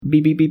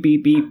Beep, beep, beep,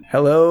 beep, beep.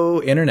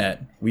 Hello,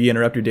 Internet. We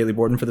interrupt your daily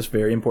boredom for this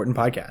very important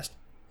podcast.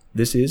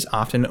 This is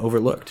Often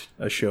Overlooked,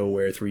 a show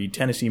where three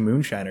Tennessee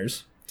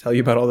moonshiners tell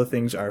you about all the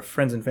things our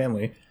friends and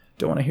family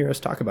don't want to hear us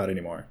talk about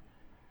anymore.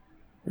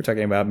 We're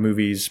talking about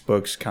movies,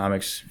 books,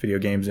 comics, video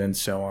games, and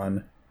so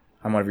on.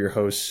 I'm one of your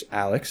hosts,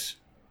 Alex.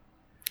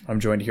 I'm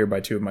joined here by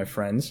two of my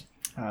friends.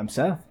 I'm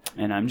Seth.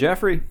 And I'm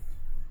Jeffrey.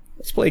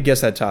 Let's play Guess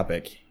That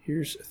Topic.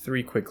 Here's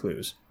three quick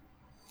clues.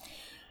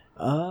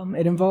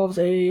 It involves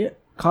a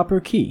copper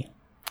key.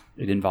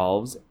 It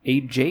involves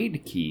a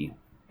jade key.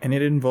 And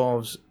it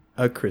involves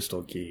a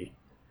crystal key.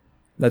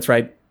 That's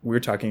right, we're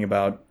talking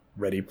about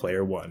Ready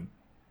Player One.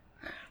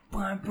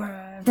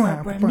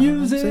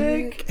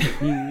 Music!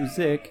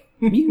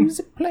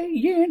 Music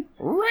playing,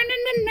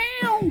 running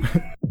now.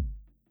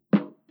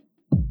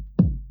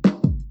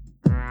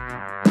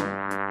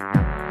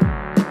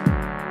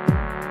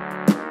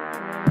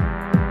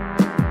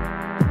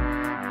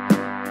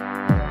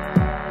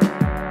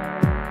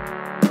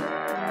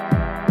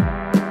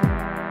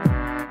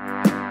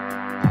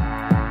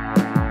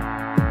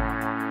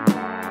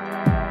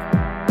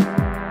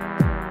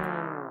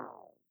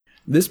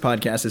 This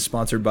podcast is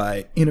sponsored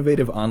by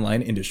Innovative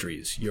Online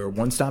Industries, your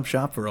one-stop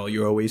shop for all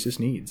your Oasis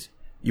needs.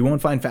 You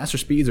won't find faster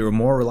speeds or a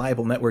more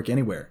reliable network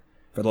anywhere.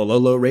 For the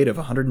low rate of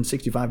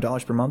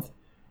 $165 per month,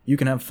 you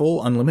can have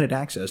full unlimited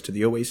access to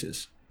the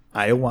Oasis.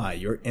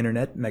 IOI, your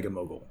internet mega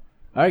mogul.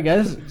 All right,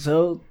 guys.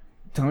 So,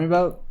 tell me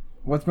about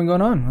what's been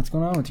going on. What's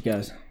going on with you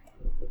guys?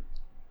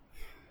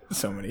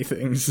 So many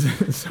things.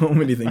 So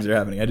many things are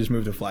happening. I just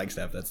moved to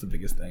Flagstaff. That's the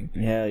biggest thing.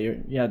 Yeah,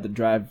 you had to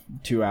drive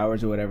 2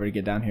 hours or whatever to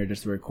get down here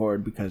just to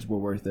record because we're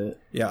worth it.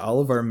 Yeah,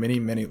 all of our many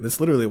that's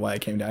literally why I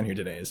came down here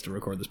today, is to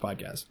record this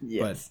podcast.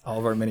 Yes. But all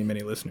of our many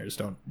listeners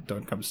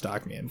don't come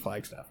stalk me in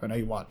Flagstaff. I know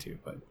you want to,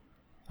 but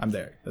I'm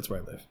there. That's where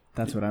I live.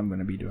 That's what I'm going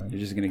to be doing. You're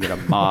just going to get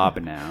a mob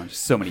now.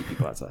 Just so many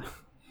people outside.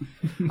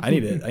 I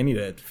need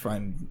to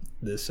find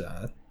this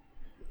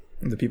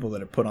the people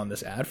that have put on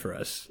this ad for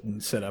us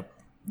and set up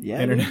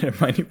internet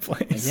at my new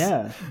place.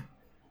 Yeah.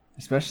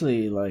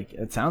 Especially, like,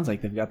 it sounds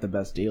like they've got the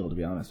best deal, to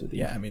be honest with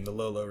you. Yeah, I mean, the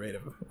low rate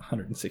of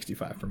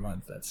 $165 per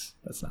month, that's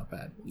not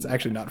bad. It's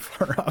actually not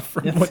far off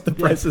from what the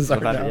prices are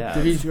now. Yeah.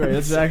 To be sure,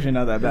 it's actually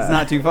not that bad. It's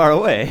not too far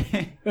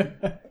away.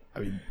 I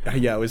mean,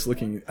 yeah, I was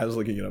looking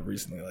it up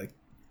recently, like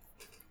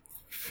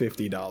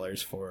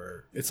 $50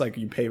 for, it's like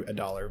you pay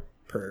 $1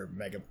 per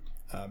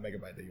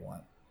megabyte that you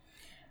want.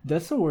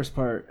 That's the worst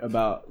part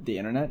about the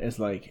internet is,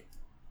 like,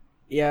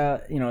 yeah,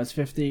 you know, it's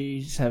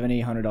 $50,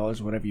 $70,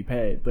 $100, whatever you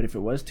pay. But if it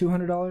was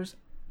 $200,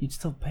 you'd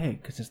still pay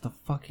it because it's the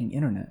fucking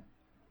internet.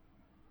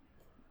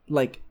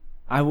 Like,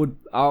 I will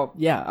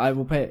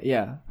pay it.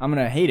 Yeah, I'm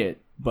going to hate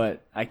it,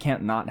 but I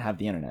can't not have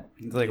the internet.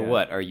 It's like,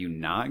 what? Are you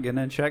not going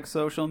to check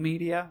social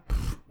media?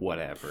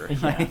 Whatever. Yeah.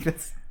 Like,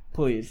 that's...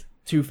 Please,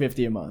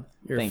 $250 a month.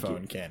 Your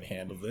phone can't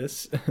handle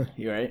this.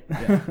 You right?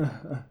 Yeah.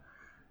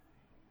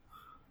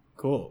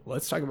 Cool.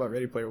 Let's talk about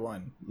Ready Player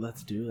One.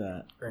 Let's do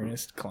that.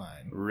 Ernest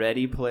Cline.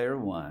 Ready Player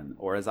One,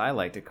 or as I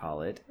like to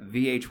call it,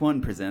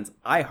 VH1 presents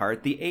I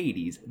Heart the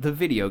 80s, the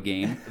video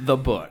game, the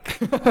book.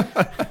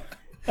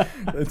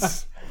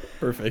 That's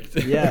perfect.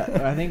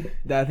 Yeah, I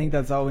think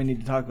that's all we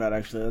need to talk about,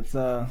 actually. Let's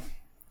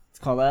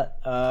call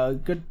that.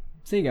 Good.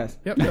 See you guys.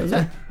 Yep, that was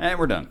it. And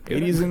we're done.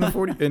 80s and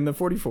the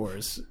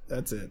 44s.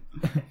 That's it.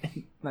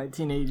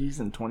 1980s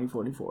and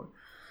 2044.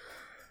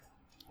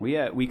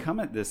 We come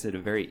at this at a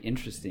very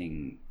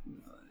interesting,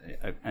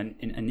 an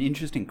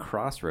interesting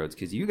crossroads,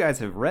 because you guys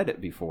have read it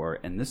before,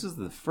 and this is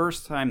the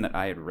first time that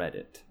I had read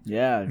it.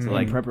 Yeah, it's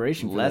like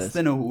preparation for less this.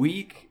 than a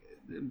week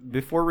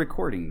before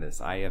recording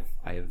this. I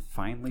have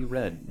finally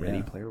read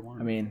Ready Player One.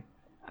 I mean,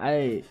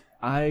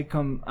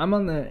 I'm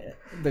on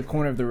the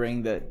corner of the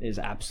ring that is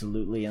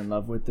absolutely in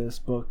love with this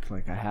book.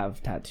 Like, I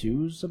have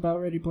tattoos about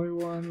Ready Player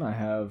One.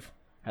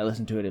 I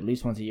listen to it at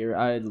least once a year.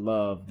 I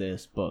love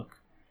this book.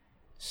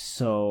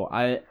 So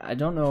I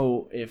don't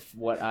know if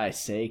what I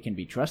say can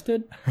be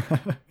trusted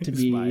to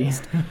be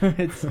biased.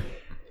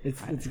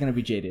 it's gonna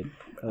be jaded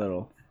a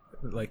little.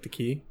 Like the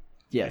key?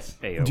 Yes.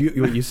 Do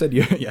you said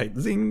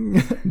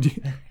zing.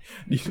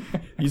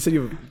 You said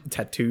you have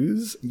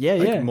tattoos? Yeah,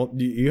 like, yeah.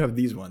 You have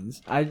these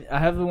ones. I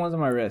have the ones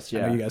on my wrist.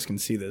 Yeah. I know you guys can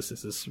see this.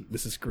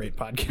 This is great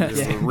podcast. This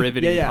is a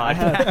riveting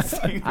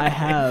podcast.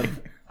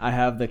 I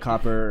have the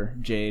copper,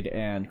 jade,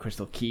 and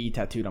crystal key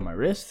tattooed on my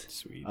wrist.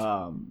 Sweet.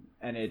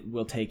 And it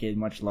will take a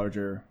much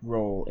larger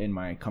role in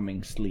my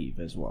coming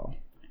sleeve as well.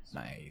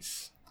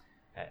 Nice.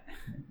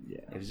 Yeah,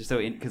 it was just so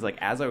because like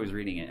as I was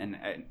reading it, and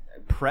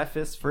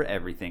preface for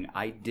everything,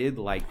 I did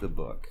like the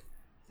book.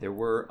 There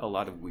were a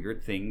lot of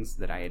weird things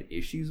that I had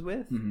issues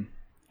with,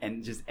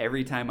 and just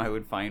every time I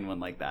would find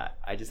one like that,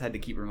 I just had to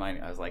keep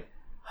reminding. I was like,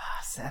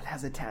 Seth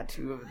has a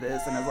tattoo of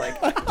this, and I was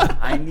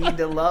like, I need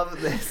to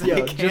love this.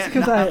 Yo, just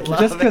because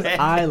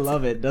I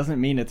love it doesn't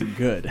mean it's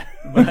good.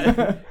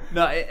 But,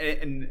 no,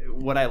 and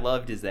what I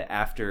loved is that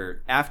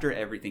after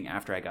everything,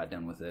 after I got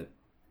done with it,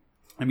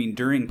 I mean,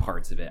 during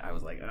parts of it, I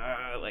was like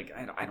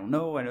I don't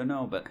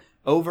know. But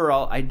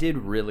overall, I did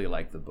really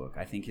like the book.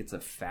 I think it's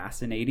a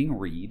fascinating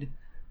read.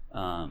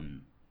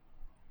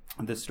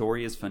 The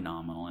story is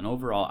phenomenal, and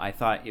overall, I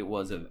thought it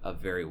was a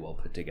very well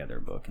put together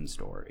book and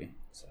story.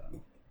 So,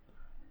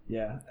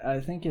 yeah,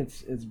 I think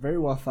it's very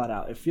well thought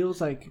out. It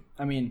feels like,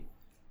 I mean,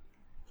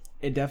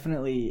 it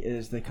definitely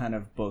is the kind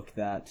of book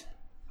that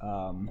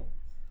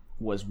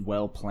was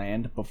well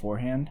planned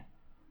beforehand,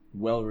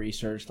 well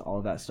researched, all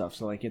of that stuff.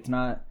 So like,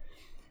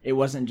 it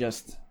wasn't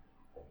just,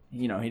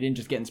 he didn't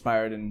just get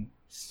inspired and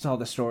saw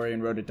the story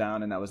and wrote it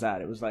down and that was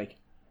that. It was like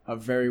a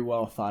very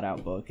well thought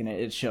out book, and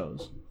it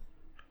shows.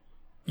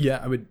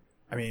 Yeah,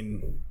 I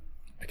kind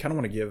of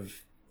want to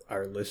give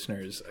our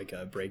listeners like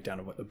a breakdown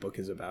of what the book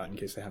is about in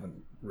case they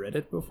haven't read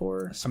it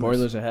before.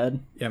 Spoilers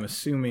ahead. Yeah, I'm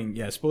assuming.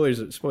 Yeah,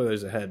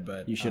 spoilers ahead.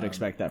 But you should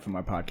expect that from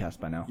our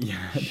podcast by now.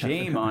 Yeah,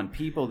 shame on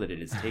people that it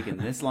has taken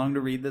this long to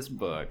read this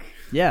book.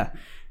 Yeah,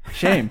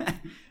 shame.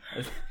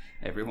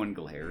 Everyone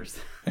glares.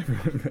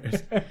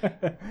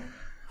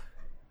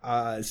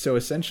 So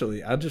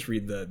essentially, I'll just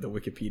read the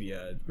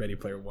Wikipedia Ready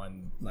Player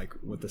One, like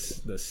what the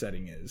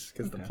setting is,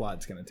 because the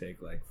plot's going to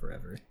take like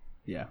forever.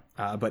 Yeah.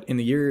 But in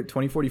the year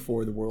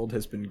 2044, the world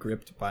has been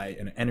gripped by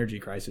an energy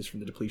crisis from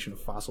the depletion of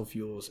fossil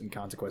fuels and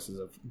consequences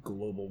of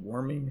global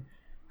warming,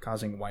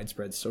 causing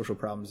widespread social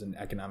problems and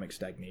economic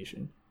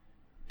stagnation.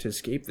 To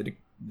escape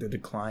the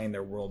decline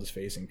their world is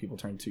facing, people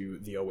turn to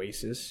the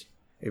Oasis,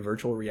 a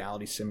virtual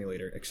reality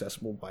simulator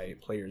accessible by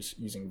players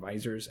using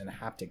visors and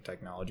haptic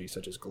technology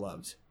such as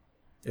gloves.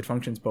 It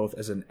functions both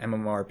as an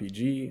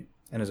MMORPG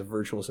and as a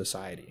virtual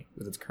society,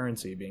 with its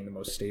currency being the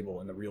most stable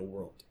in the real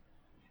world.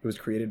 It was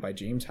created by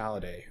James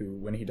Halliday, who,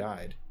 when he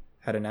died,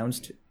 had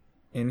announced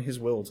in his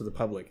will to the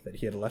public that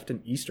he had left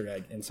an Easter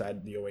egg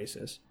inside the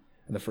Oasis,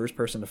 and the first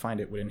person to find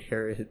it would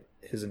inherit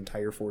his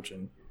entire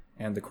fortune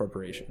and the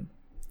corporation.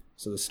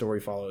 So the story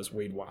follows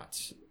Wade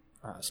Watts,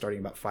 starting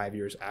about 5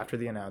 years after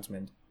the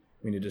announcement,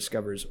 when he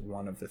discovers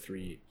one of the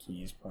 3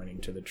 keys pointing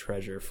to the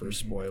treasure, for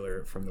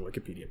spoiler from the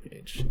Wikipedia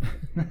page.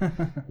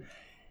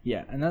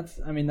 Yeah, and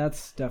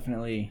that's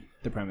definitely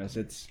the premise.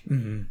 It's,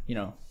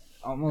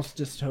 almost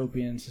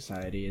dystopian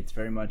society. It's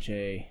very much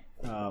a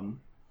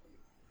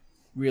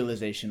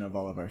realization of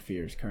all of our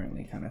fears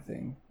currently kind of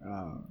thing.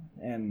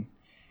 And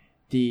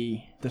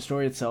the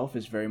story itself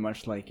is very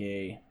much like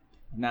a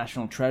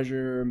national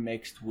treasure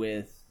mixed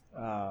with,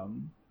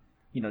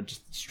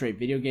 just straight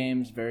video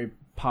games, very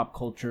pop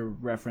culture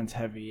reference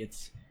heavy.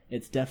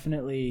 It's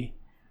definitely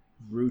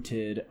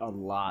rooted a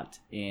lot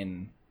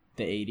in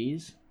the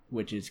 80s,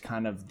 which is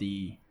kind of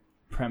the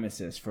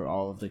premises for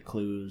all of the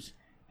clues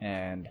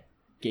and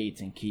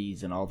gates and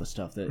keys and all the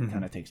stuff that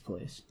kind of takes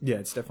place. Yeah,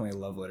 it's definitely a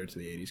love letter to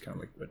the 80s, kind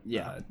of like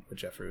what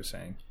Jeffrey was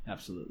saying.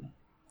 Absolutely.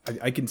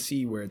 I can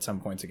see where at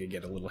some points it could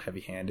get a little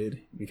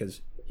heavy-handed,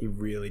 because he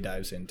really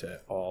dives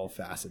into all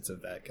facets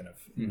of that kind of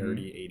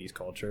nerdy 80s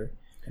culture.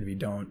 And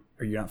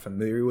if you're not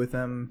familiar with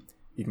them,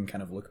 you can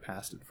kind of look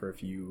past it for a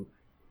few,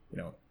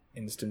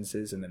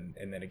 instances, and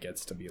then it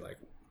gets to be like,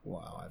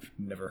 wow, I've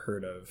never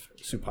heard of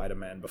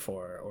Spider-Man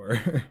before,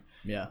 or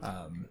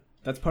yeah.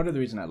 That's part of the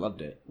reason I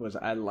loved it, was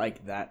I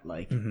like that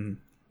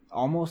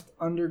almost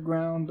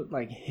underground,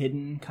 like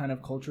hidden kind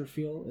of culture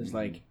feel. Is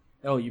like,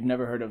 oh, you've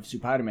never heard of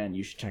Spider-Man,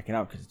 you should check it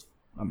out because it's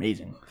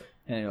amazing.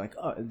 And you're like,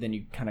 oh, then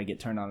you kind of get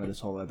turned on to this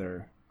whole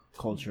other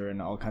culture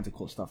and all kinds of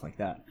cool stuff like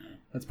that.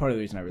 That's part of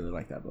the reason I really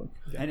like that book.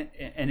 Yeah.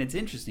 And it's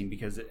interesting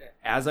because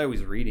as I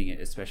was reading it,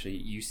 especially,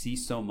 you see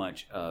so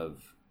much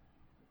of,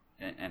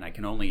 and I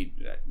don't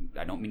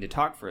mean to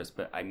talk for us,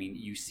 but I mean,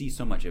 you see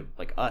so much of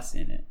like us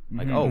in it.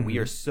 Like, we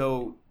are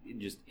so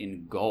just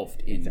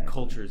engulfed in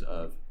cultures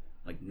of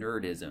like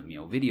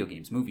nerdism, video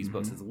games, movies,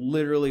 books. It's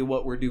literally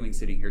what we're doing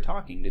sitting here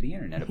talking to the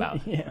internet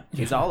about.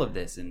 It's all of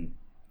this. And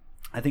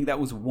I think that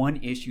was one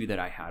issue that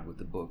I had with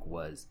the book,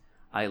 was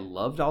I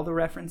loved all the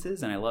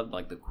references and I loved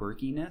like the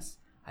quirkiness.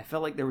 I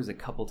felt like there was a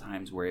couple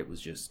times where it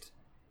was just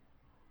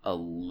a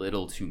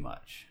little too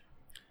much.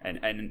 And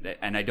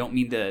I don't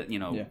mean to,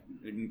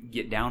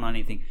 get down on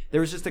anything.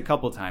 There was just a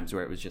couple times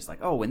where it was just like,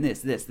 oh, and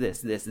this,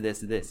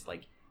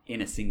 like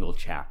in a single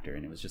chapter.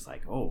 And it was just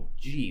like, oh,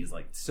 geez,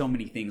 like so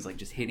many things like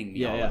just hitting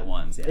me all at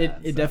once. Yeah,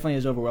 it definitely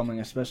is overwhelming,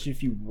 especially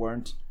if you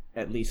weren't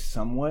at least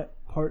somewhat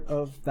part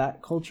of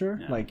that culture.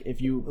 Yeah. Like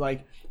if you,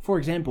 for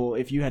example,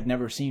 if you had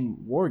never seen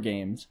War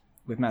Games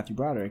with Matthew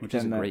Broderick, which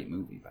is a great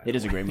movie. It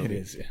is a great movie. It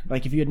is, yeah.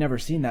 Like if you had never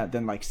seen that,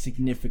 then like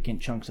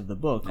significant chunks of the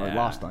book are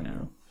lost on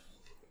you.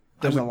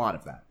 There's a lot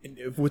of that.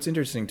 What's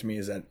interesting to me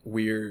is that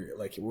we're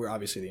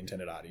obviously the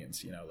intended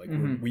audience,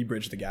 we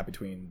bridge the gap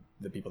between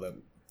the people that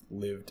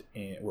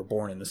were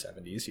born in the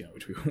 70s,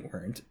 which we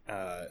weren't,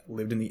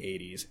 lived in the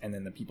 80s, and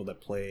then the people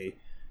that play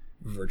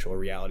virtual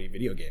reality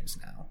video games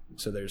now.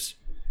 So there's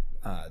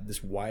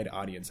this wide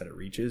audience that it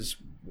reaches.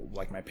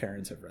 Like my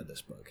parents have read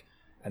this book,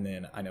 and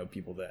then I know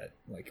people that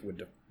like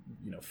would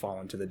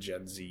fall into the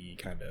Gen Z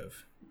kind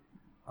of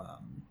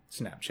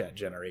Snapchat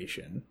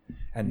generation,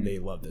 and they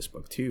love this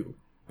book too.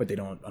 But they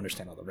don't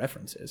understand all the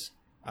references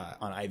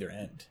on either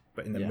end.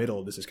 But in the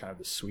middle, this is kind of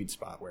the sweet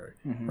spot where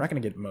we're not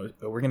going to get most.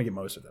 We're going to get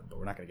most of them, but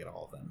we're not going to get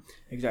all of them.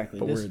 Exactly.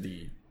 But we're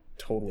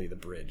totally the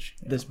bridge.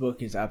 This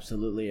book is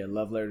absolutely a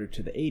love letter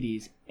to the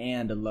 80s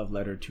and a love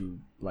letter to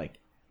like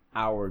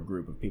our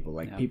group of people,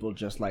 like people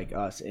just like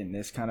us in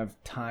this kind of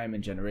time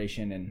and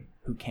generation, and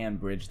who can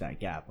bridge that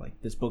gap.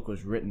 Like, this book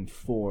was written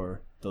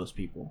for those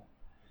people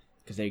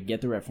because they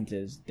get the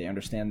references, they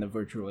understand the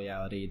virtual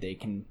reality, they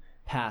can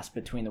pass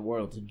between the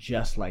worlds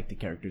just like the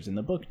characters in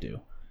the book do.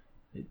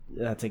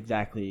 That's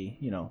exactly,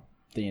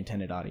 the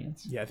intended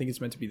audience. Yeah, I think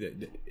it's meant to be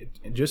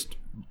it just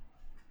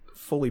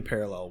fully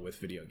parallel with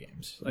video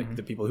games. Like,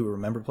 the people who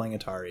remember playing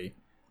Atari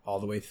all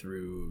the way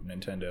through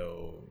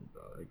Nintendo,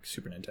 like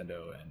Super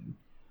Nintendo and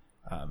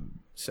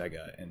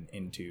Sega, and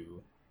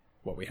into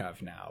what we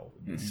have now,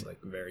 this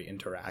like very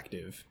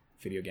interactive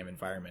video game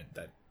environment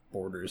that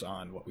borders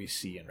on what we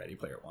see in Ready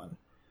Player One.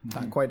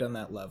 Not quite on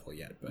that level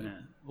yet, but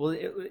well,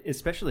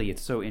 especially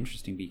it's so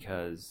interesting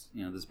because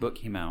this book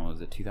came out, was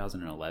it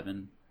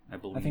 2011? I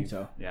believe. I think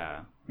so.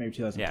 Yeah, maybe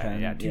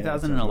 2010. Yeah,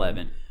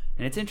 2011.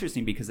 And it's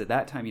interesting because at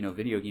that time,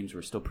 video games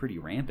were still pretty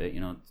rampant.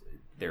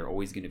 They're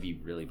always going to be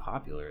really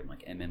popular in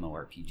like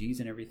MMORPGs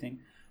and everything.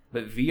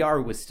 But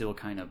VR was still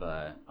kind of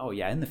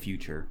in the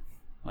future.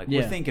 Like,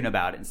 we're thinking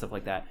about it and stuff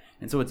like that.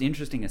 And so it's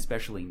interesting,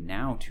 especially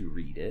now, to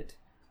read it,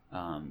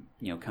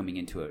 coming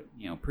into it,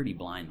 pretty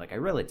blind. Like, I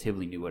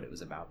relatively knew what it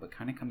was about, but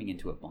kind of coming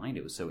into it blind,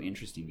 it was so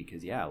interesting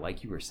because,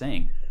 like you were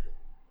saying,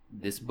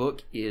 this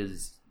book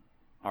is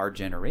our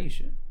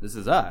generation. This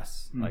is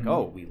us. Like,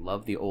 we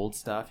love the old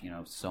stuff,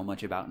 so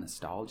much about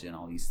nostalgia and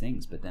all these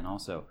things, but then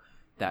also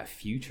that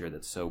future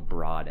that's so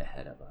broad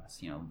ahead of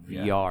us,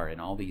 VR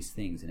and all these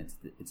things. And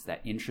it's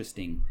that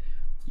interesting,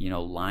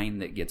 line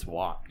that gets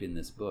walked in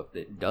this book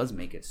that does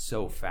make it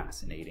so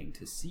fascinating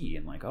to see.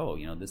 And like,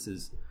 this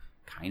is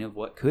kind of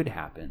what could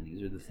happen.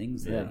 These are the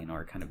things that,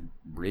 are kind of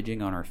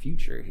bridging on our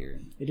future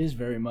here. It is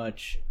very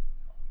much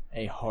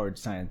a hard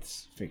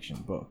science fiction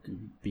book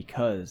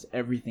because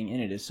everything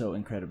in it is so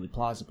incredibly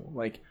plausible.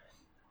 Like,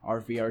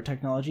 our VR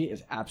technology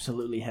is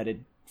absolutely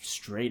headed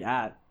straight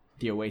at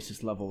the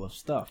Oasis level of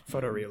stuff.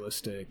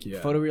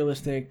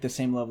 Photorealistic, the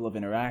same level of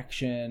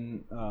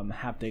interaction,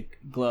 haptic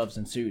gloves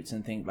and suits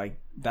and things like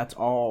that's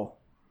all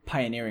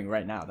pioneering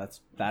right now.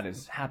 That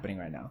is happening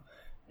right now.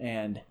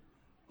 And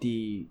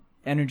the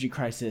energy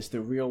crisis, the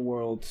real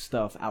world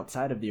stuff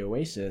outside of the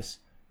Oasis,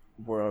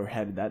 we're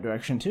headed that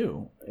direction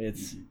too.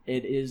 It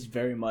is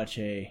very much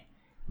a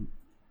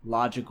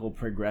logical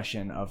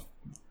progression of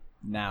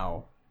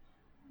now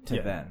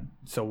to then.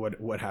 So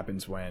what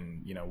happens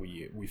when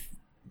we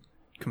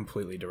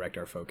completely direct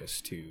our focus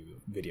to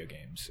video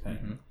games,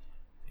 and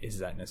is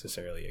that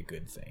necessarily a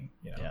good thing?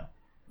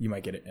 You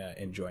might get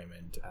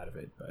enjoyment out of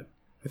it, but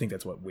I think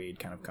that's what Wade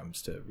kind of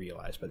comes to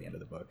realize by the end of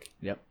the book.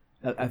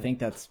 I think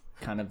that's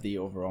kind of the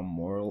overall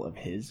moral of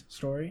his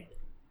story,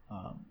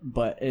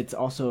 but it's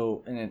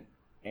also an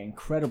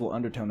incredible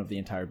undertone of the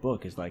entire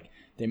book is like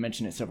they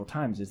mention it several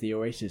times, is the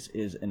Oasis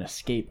is an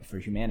escape for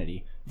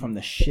humanity from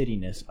the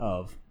shittiness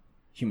of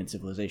human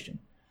civilization.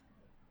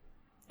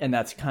 And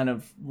that's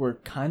we're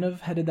kind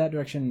of headed that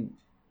direction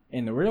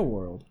in the real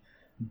world,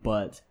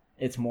 but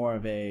it's more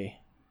of a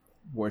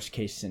worst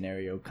case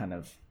scenario kind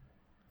of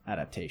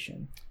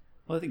adaptation.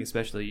 Well, I think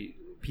especially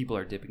people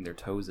are dipping their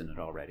toes in it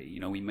already.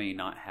 We may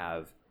not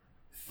have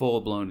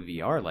full blown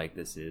VR like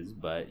this is,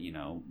 but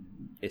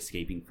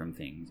escaping from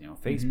things,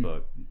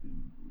 Facebook,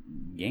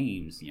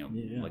 games,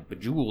 like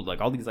Bejeweled,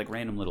 like all these like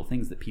random little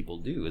things that people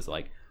do is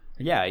like,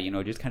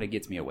 it just kind of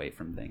gets me away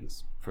from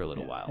things for a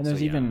little while. And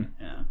there's even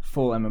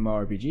full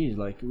MMORPGs.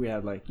 Like, we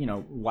have like,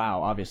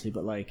 WoW, obviously,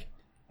 but like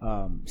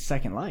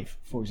Second Life,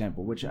 for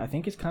example, which I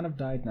think has kind of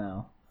died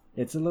now.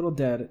 It's a little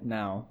dead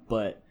now,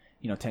 but,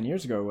 10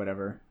 years ago or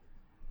whatever,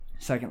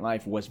 Second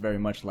Life was very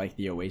much like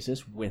the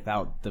Oasis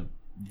without the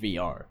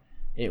VR.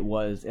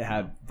 It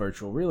had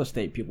virtual real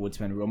estate. People would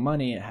spend real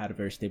money. It had a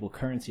very stable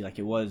currency. Like,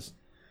 it was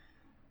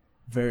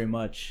very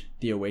much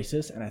the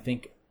Oasis. And I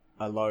think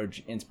a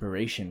large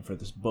inspiration for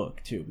this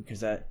book too,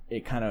 because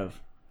it kind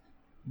of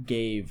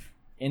gave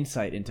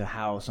insight into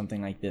how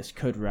something like this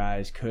could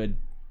rise, could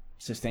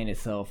sustain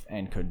itself,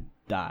 and could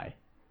die,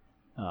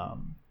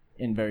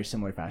 in very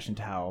similar fashion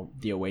to how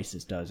the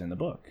Oasis does in the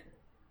book.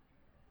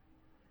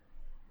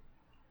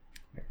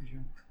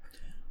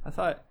 I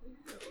thought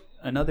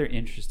another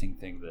interesting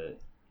thing that,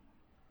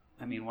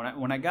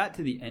 when I got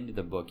to the end of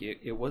the book,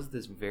 it was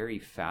this very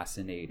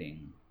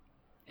fascinating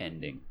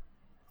ending.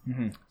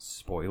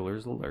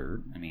 Spoilers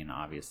alert.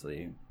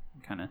 Obviously,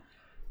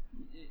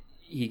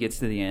 he gets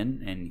to the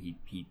end and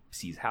he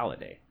sees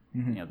Halliday,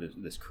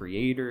 this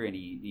creator, and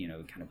he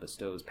kind of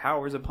bestows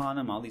powers upon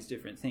him, all these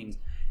different things.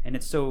 And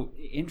it's so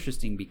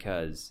interesting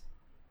because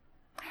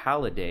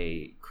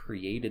Halliday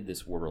created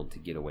this world to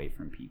get away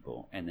from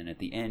people, and then at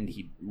the end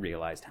he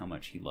realized how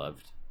much he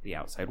loved the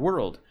outside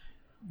world.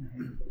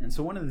 And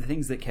so one of the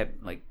things that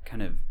kept like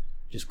kind of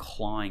just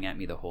clawing at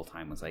me the whole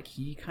time was like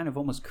he kind of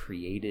almost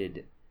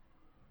created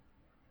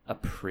a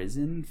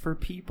prison for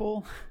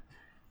people,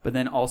 but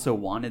then also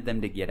wanted them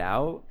to get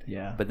out.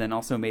 But then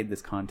also made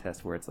this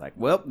contest where it's like,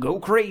 well, go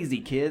crazy,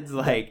 kids.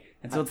 Like,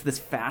 and so it's this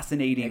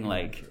fascinating,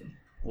 like,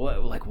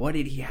 what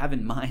did he have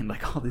in mind?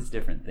 Like all these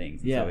different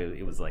things. So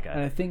it was like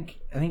and I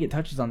think it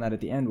touches on that at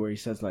the end where he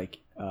says like,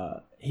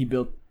 he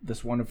built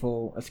this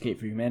wonderful escape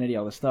for humanity,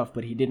 all this stuff,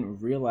 but he didn't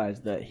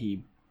realize that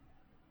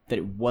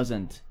it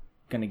wasn't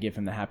going to give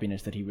him the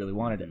happiness that he really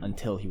wanted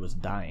until he was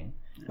dying.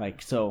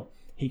 Like, so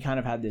he kind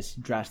of had this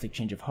drastic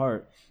change of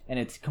heart, and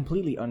it's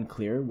completely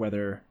unclear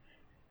whether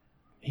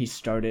he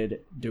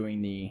started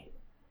doing the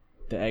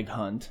egg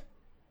hunt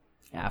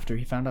after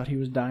he found out he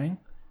was dying,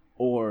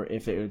 or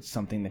if it was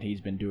something that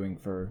he's been doing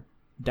for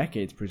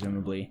decades,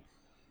 presumably,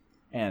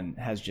 and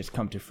has just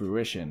come to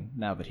fruition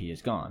now that he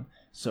is gone.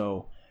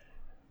 So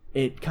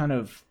it kind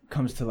of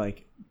comes to,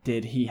 like,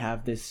 did he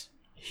have this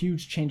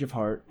huge change of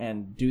heart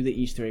and do the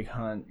Easter egg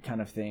hunt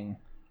kind of thing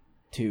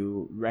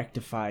to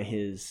rectify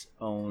his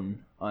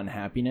own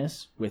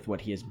unhappiness with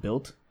what he has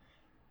built,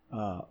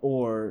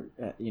 or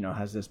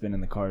has this been in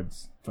the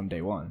cards from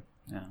day one?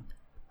 Yeah,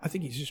 I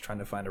think he's just trying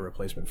to find a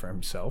replacement for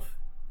himself.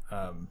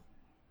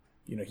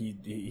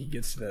 He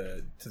gets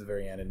to the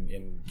very end,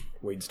 and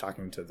Wade's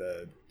talking to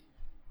the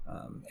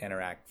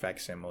Anorak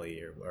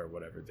facsimile or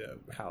whatever, the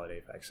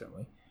Halliday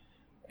facsimile.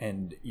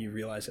 And you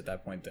realize at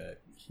that point that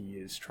he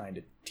is trying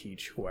to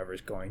teach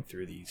whoever's going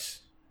through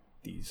these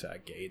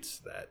gates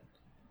that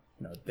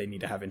they need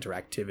to have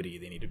interactivity.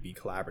 They need to be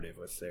collaborative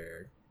with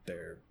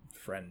their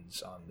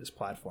friends on this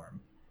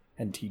platform,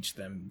 and teach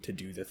them to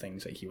do the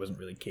things that he wasn't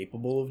really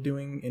capable of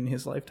doing in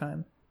his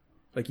lifetime.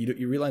 Like,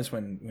 you realize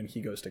when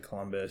he goes to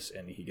Columbus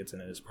and he gets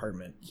in his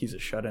apartment, he's a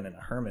shut-in and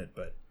a hermit,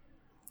 but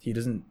he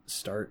doesn't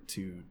start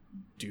to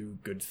do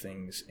good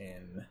things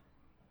in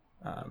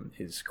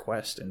his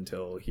quest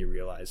until he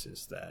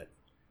realizes that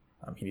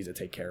he needs to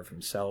take care of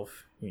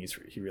himself.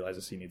 He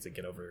realizes he needs to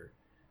get over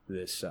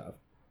this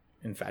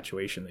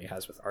infatuation that he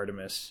has with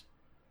Artemis,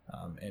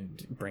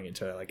 and bring it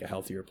to like a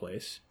healthier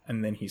place.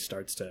 And then he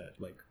starts to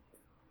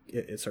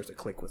it starts to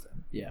click with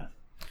him. Yeah.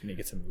 And he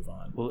gets to move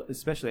on. Well,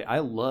 especially I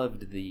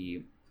loved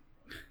the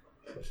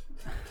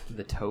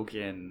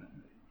token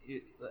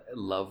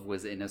love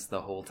was in us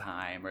the whole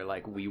time, or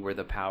like we were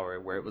the power,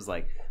 where it was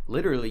like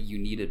literally you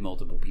needed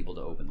multiple people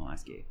to open the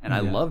last gate. And I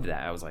loved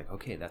that. I was like,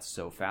 okay, that's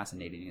so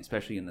fascinating,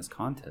 especially in this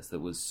contest that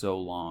was so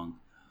long.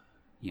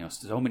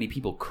 So many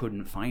people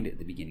couldn't find it at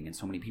the beginning, and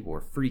so many people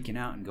were freaking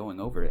out and going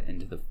over it,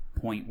 and to the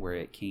point where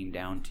it came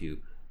down to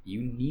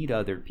you need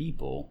other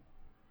people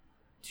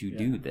to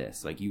do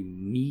this. Like, you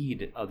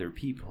need other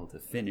people to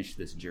finish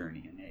this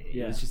journey, and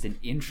it was just an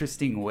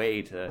interesting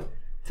way to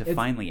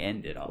finally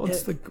end it all. Well,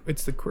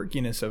 it's the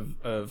quirkiness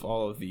of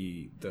all of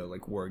the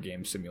like war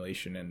game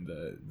simulation and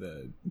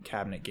the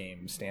cabinet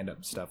game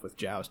stand-up stuff with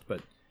Joust,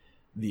 but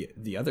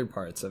the other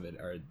parts of it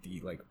are the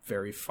like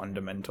very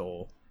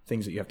fundamental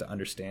things that you have to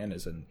understand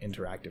as an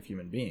interactive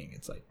human being.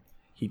 It's like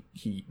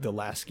the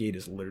last gate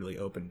is literally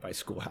opened by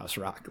Schoolhouse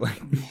Rock.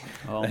 Like,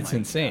 that's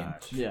insane.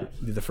 Gosh. Yeah.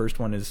 The first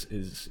one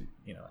is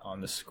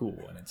on the school,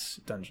 and it's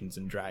Dungeons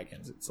and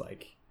Dragons. It's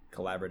like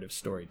collaborative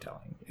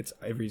storytelling. It's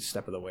every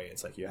step of the way.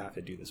 It's like you have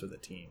to do this with a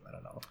team. I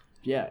don't know.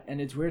 Yeah, and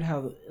it's weird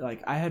how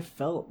like I had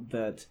felt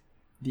that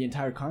the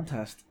entire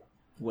contest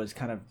was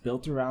kind of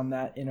built around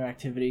that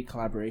interactivity,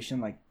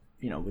 collaboration, like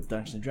with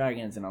Dungeons and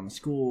Dragons and on the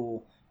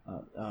school,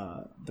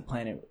 the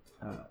planet.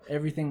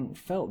 Everything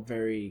felt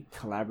very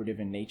collaborative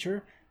in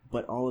nature,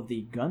 but all of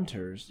the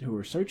Gunters who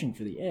were searching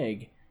for the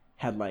egg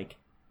had like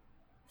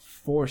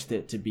forced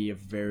it to be a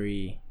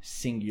very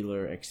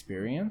singular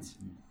experience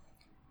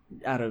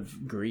out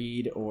of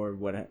greed or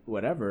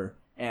whatever,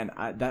 and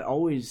that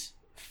always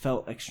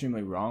felt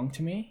extremely wrong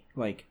to me.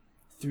 Like,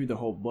 through the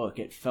whole book,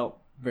 it felt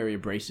very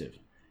abrasive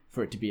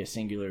for it to be a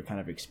singular kind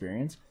of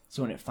experience.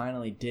 So when it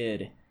finally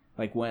did,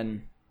 like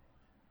when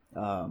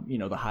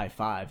the High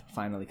Five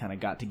finally kind of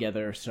got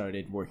together,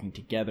 started working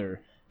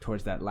together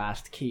towards that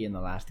last key in the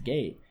last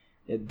gate,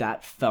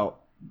 that felt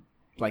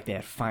like they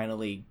had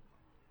finally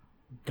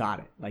got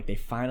it. Like, they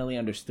finally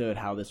understood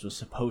how this was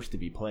supposed to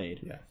be played.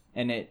 Yeah.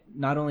 And it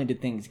not only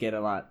did things get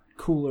a lot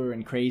cooler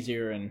and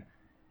crazier and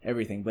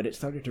everything, but it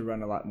started to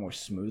run a lot more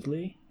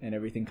smoothly, and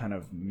everything kind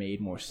of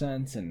made more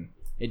sense, and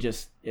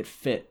it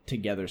fit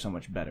together so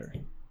much better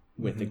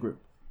with the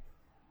group.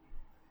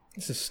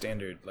 It's a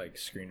standard like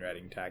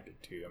screenwriting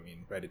tactic too. I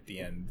mean, right at the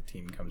end, the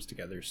team comes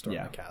together, storm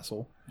the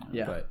castle.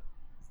 Yeah, but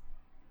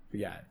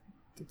yeah,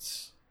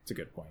 it's a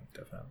good point,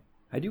 definitely.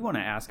 I do want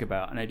to ask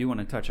about, and I do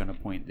want to touch on a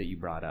point that you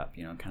brought up.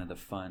 Kind of the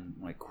fun,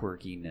 like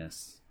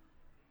quirkiness.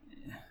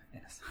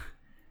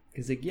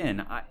 Because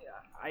again,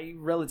 I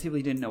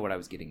relatively didn't know what I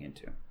was getting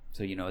into.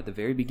 So at the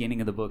very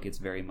beginning of the book, it's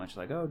very much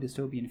like, oh,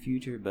 dystopian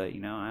future, but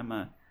I'm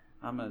a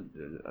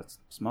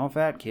small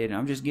fat kid, and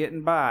I'm just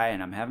getting by,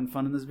 and I'm having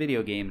fun in this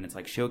video game, and it's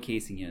like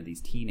showcasing these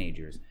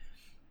teenagers,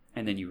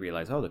 and then you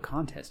realize, oh, the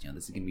contest,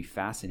 this is going to be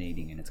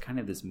fascinating, and it's kind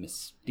of this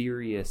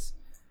mysterious,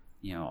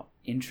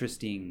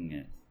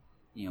 interesting,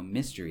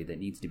 mystery that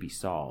needs to be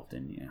solved,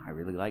 and I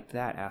really liked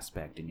that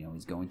aspect, and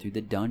he's going through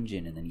the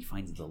dungeon, and then he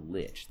finds the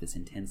lich, this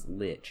intense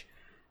lich.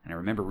 And I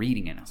remember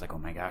reading it, and I was like, oh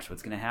my gosh,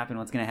 what's going to happen?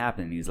 What's going to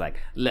happen? And he's like,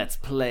 let's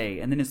play.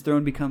 And then his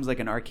throne becomes like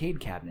an arcade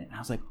cabinet. And I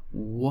was like,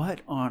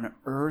 what on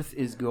earth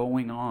is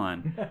going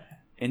on?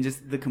 And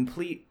just the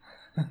complete,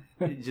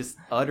 just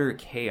utter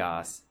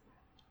chaos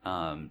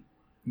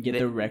get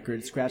the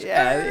record scratch.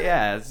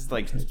 Yeah, it's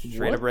like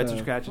straight up What record the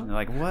scratch, and they're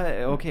like, "What?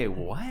 Okay,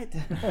 what?"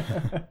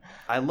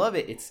 I love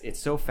it. It's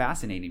so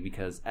fascinating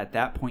because at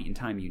that point in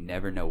time, you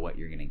never know what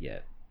you're gonna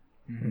get,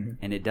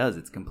 and it does.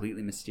 It's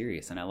completely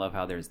mysterious, and I love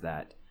how there's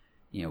that,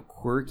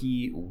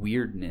 quirky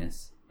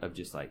weirdness of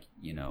just like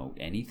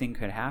anything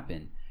could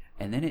happen.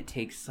 And then it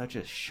takes such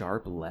a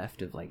sharp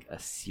left of like a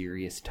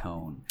serious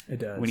tone. It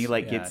does. When he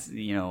gets,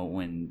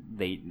 when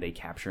they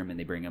capture him and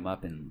they bring him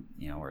up and,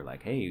 we're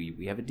like, hey,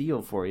 we have a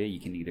deal for you. You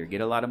can either get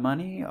a lot of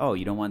money. Oh,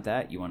 you don't want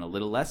that? You want a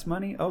little less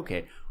money?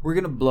 Okay. We're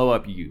going to blow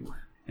up you.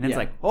 And it's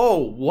like, oh,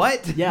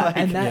 what? Yeah. Like,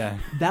 And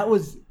that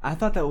was, I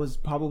thought that was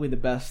probably the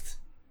best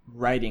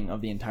writing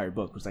of the entire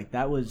book. Was like,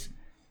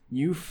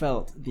 you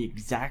felt the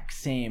exact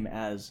same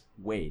as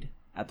Wade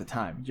at the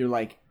time. You're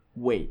like,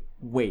 wait,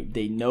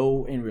 they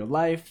know in real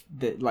life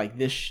that like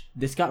this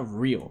got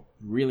real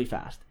really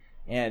fast,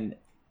 and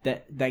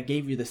that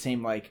gave you the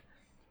same like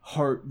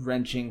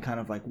heart-wrenching kind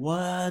of like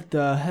what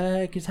the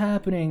heck is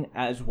happening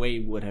as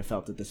Wade would have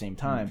felt at the same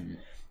time.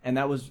 And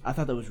I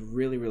thought that was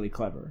really, really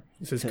clever.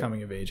 His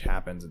coming of age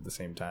happens at the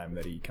same time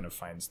that he kind of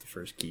finds the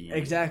first key.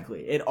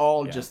 Exactly. It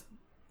all just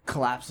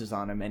collapses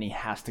on him, and he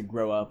has to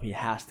grow up. He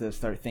has to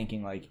start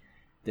thinking like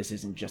this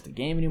isn't just a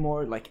game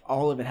anymore. Like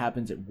all of it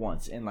happens at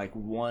once in like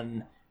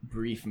one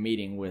brief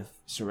meeting with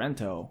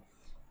Sorrento.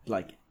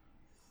 Like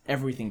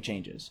everything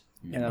changes.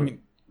 And I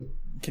mean,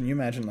 can you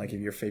imagine like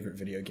if your favorite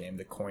video game,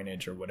 the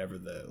coinage or whatever,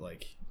 the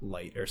like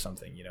light or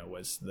something,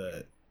 was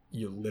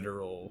your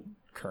literal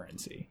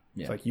currency.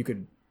 Yeah. It's like you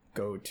could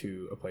go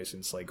to a place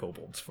and slay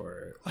kobolds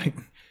for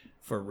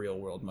real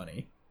world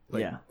money.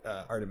 Like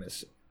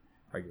Artemis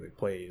arguably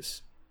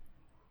plays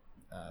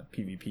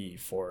PvP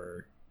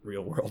for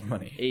real world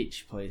money.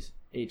 H plays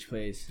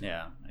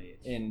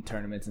in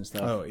tournaments and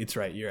stuff. Oh, it's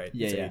right. You're right.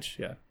 It's Yeah. H.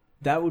 Yeah.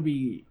 That would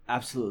be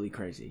absolutely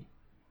crazy.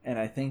 And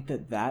I think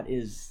that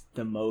is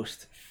the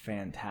most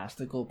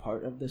fantastical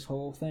part of this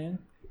whole thing,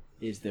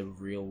 is the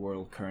real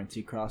world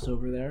currency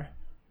crossover there.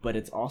 But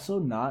it's also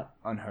not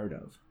unheard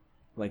of.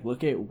 Like,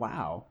 look at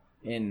WoW.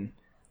 In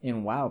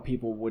WoW,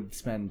 people would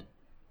spend,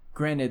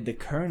 granted the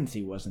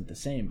currency wasn't the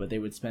same, but they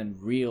would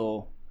spend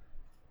real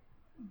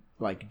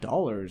like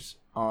dollars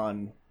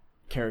on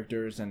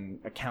characters and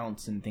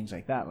accounts and things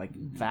like that, like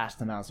vast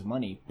amounts of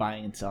money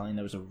buying and selling.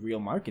 There was a real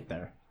market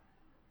there.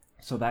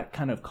 So that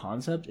kind of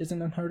concept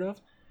isn't unheard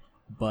of,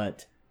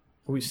 but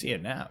we see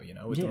it now,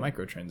 with the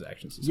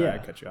microtransactions. Sorry, I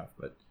cut you off,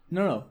 but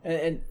no.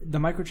 And the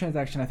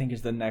microtransaction, I think,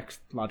 is the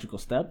next logical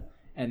step,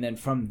 and then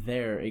from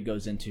there it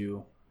goes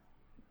into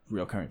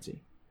real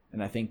currency.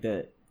 And I think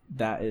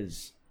that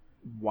is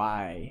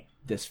why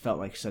this felt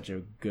like such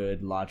a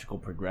good logical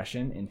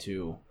progression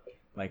into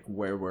like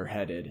where we're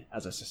headed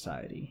as a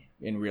society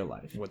in real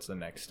life. What's the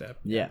next step?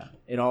 Yeah,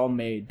 it all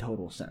made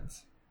total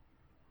sense.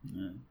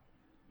 Yeah.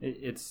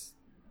 It's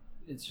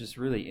just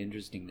really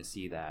interesting to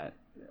see that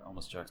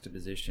almost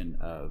juxtaposition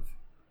of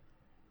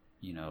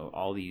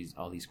all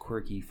these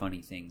quirky,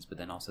 funny things, but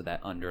then also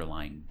that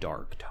underlying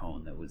dark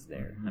tone that was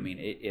there. I mean,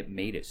 it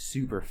made it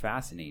super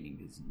fascinating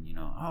because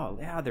oh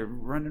yeah, they're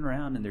running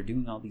around and they're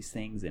doing all these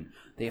things and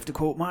they have to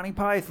quote Monty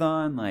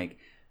Python, like.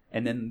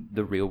 And then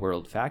the real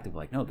world fact of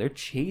like, no, they're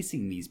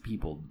chasing these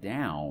people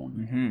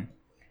down.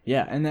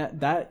 Yeah, and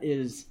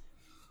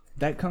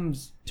that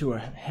comes to a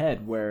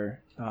head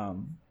where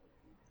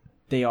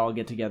they all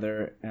get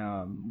together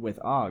with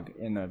Og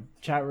in a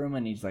chat room,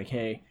 and he's like,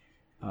 hey,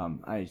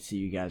 I see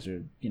you guys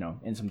are,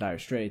 in some dire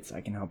straits. I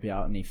can help you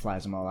out. And he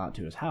flies them all out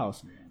to his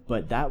house.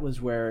 But that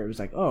was where it was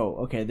like, oh,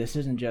 okay, this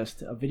isn't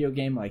just a video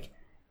game. Like,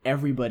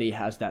 everybody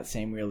has that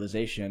same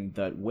realization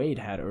that Wade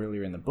had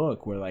earlier in the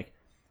book, where like,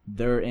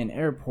 they're in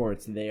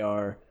airports.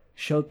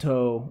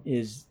 Shoto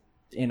is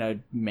in a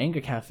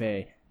manga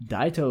cafe.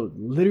 Daito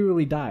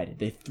literally died.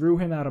 They threw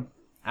him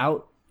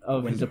out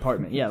of his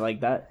apartment. Yeah,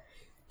 like that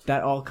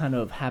all kind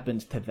of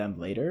happens to them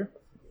later.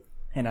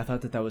 And I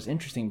thought that was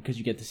interesting because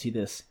you get to see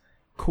this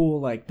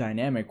cool like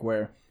dynamic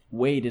where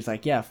Wade is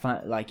like, yeah,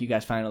 like you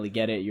guys finally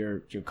get it.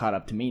 You're caught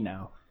up to me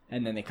now.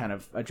 And then they kind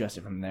of address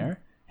it from there.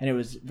 And it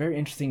was very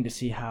interesting to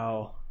see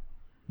how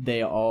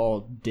they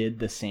all did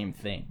the same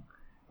thing.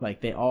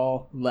 Like, they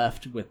all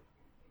left with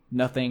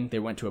nothing. They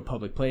went to a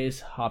public place,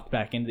 hopped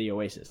back into the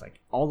Oasis. Like,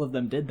 all of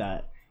them did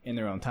that in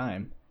their own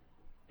time.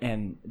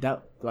 And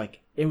that, like,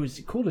 it was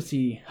cool to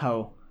see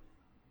how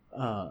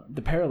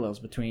the parallels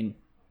between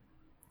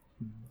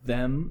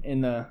them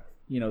in the,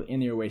 in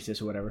the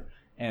Oasis or whatever,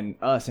 and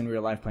us in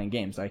real life playing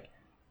games. Like,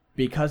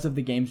 because of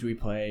the games we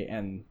play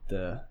and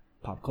the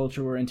pop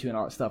culture we're into and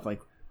all that stuff, like,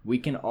 we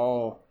can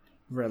all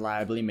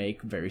reliably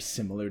make very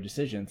similar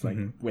decisions, like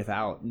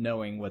without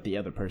knowing what the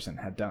other person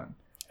had done.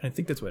 And I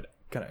think that's what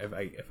kind of,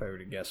 if I were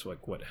to guess,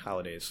 like what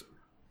Halliday's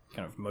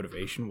kind of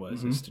motivation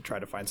was, is to try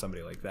to find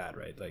somebody like that,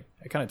 right? Like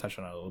I kind of touched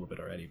on it a little bit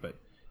already, but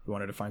we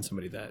wanted to find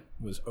somebody that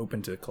was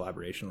open to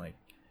collaboration, like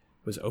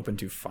was open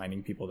to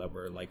finding people that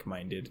were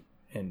like-minded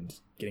and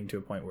getting to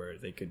a point where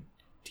they could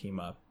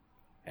team up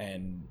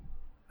and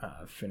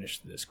finish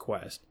this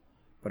quest,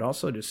 but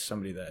also just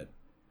somebody that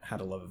had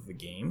a love of the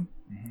game.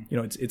 You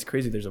know, it's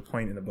crazy. There's a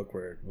point in the book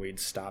where Wade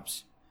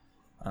stops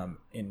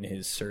in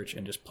his search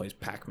and just plays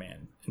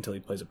Pac-Man until he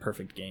plays a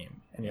perfect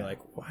game. And you're like,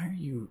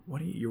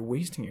 you're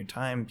wasting your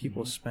time.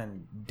 People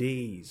spend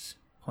days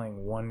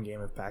playing one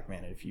game of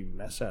Pac-Man. And if you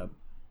mess up,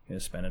 you're going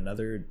to spend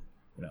another,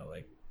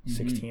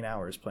 16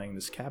 hours playing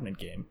this cabinet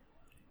game.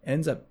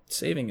 Ends up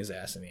saving his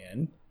ass in the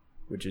end,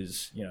 which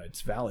is,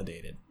 it's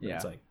validated. Yeah.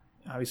 It's like,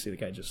 obviously the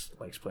guy just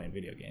likes playing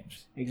video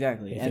games.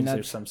 Exactly. He and thinks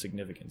there's some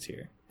significance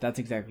here. That's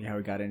exactly how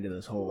he got into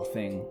this whole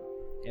thing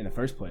in the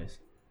first place.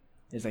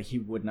 It's like he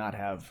would not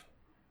have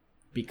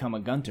become a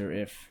gunter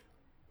if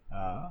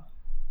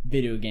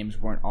video games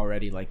weren't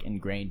already like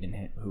ingrained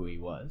in who he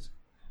was.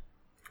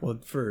 Well,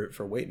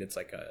 for Wade, it's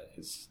like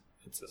it's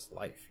his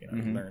life. He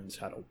learns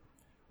how to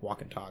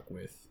walk and talk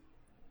with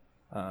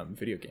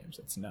video games.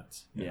 It's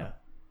nuts. You know?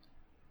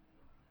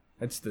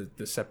 That's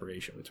the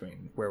separation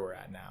between where we're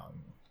at now and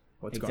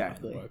what's going on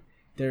in the book.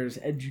 There's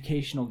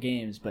educational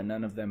games, but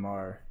none of them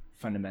are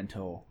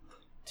fundamental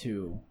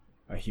to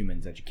a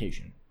human's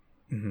education.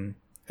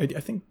 I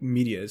think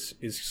media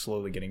is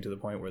slowly getting to the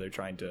point where they're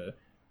trying to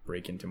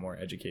break into more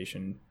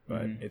education,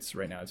 but it's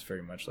right now it's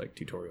very much like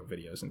tutorial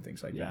videos and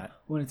things like that.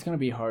 Well, it's going to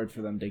be hard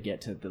for them to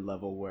get to the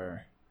level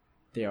where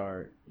they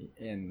are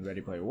in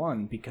Ready Player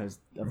One because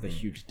of the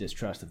huge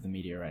distrust of the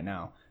media right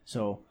now.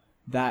 So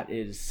that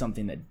is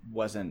something that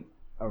wasn't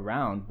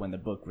around when the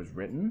book was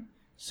written.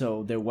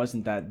 So there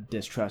wasn't that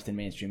distrust in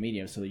mainstream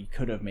media. So you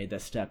could have made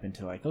that step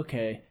into like,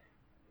 okay,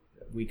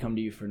 we come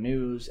to you for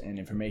news and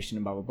information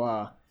and blah, blah,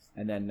 blah.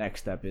 And then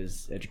next step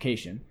is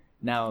education.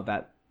 Now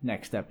that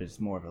next step is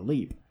more of a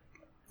leap.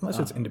 Unless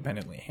it's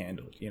independently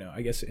handled.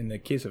 I guess in the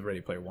case of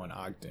Ready Player One,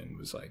 Ogden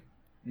was like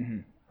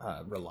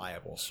a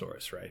reliable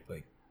source, right?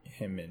 Like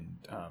him and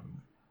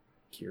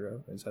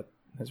Kira, is that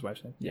his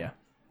wife's name? Yeah.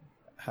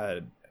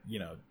 Had,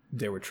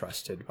 they were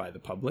trusted by the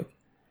public.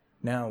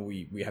 Now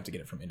we have to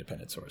get it from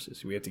independent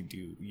sources. We have to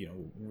do,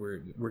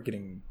 we're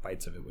getting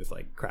bites of it with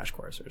like Crash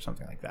Course or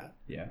something like that.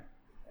 Yeah.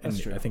 That's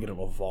true. I think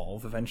it'll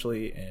evolve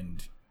eventually,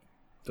 and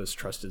those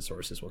trusted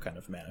sources will kind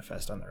of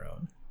manifest on their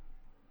own.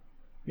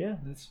 Yeah,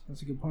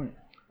 that's a good point.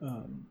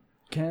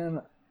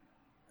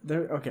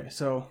 Okay,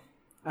 so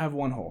I have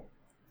one hole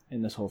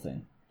in this whole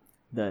thing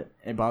that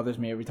it bothers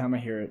me every time I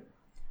hear it,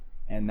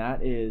 and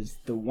that is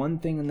the one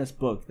thing in this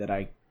book that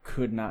I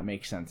could not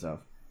make sense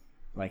of,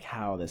 like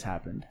how this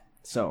happened.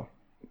 So,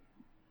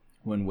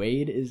 when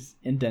Wade is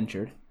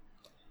indentured,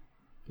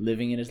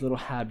 living in his little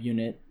hab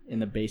unit in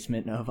the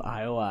basement of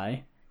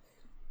IOI,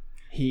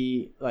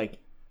 he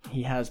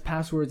has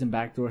passwords and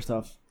backdoor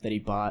stuff that he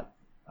bought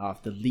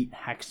off the Elite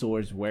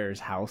Hacksaws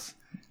Ware's house,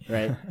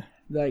 right?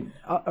 Like,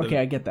 okay,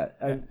 I get that.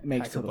 It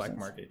makes total black sense.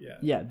 Market, yeah.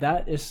 Yeah,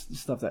 that is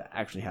stuff that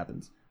actually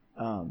happens.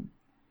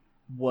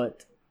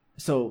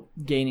 So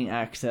gaining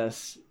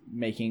access,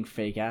 making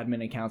fake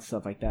admin accounts,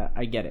 stuff like that,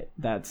 I get it.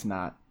 That's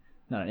not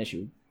an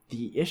issue.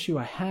 The issue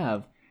I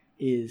have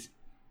is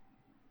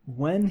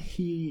when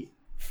he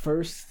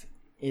first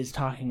is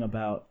talking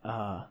about,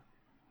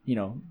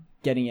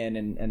 getting in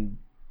and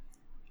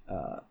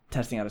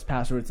testing out his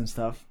passwords and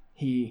stuff.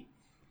 The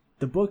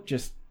book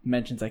just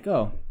mentions like,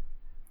 oh,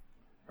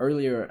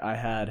 earlier I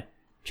had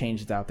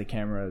changed out the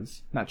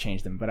cameras, not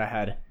changed them, but I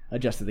had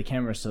adjusted the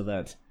cameras so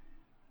that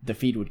the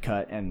feed would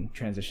cut and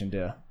transition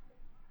to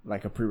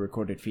like a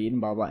pre-recorded feed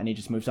and blah, blah, and he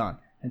just moves on.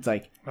 It's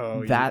like,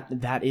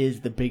 that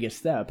is the biggest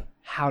step.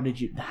 How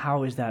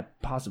is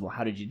that possible?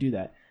 How did you do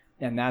that?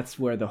 And that's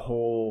where the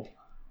whole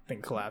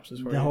thing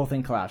collapses. The whole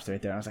thing collapsed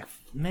right there. I was like,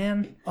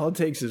 man. All it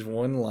takes is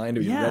one line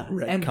to be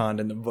retconned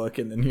in the book,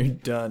 and then you're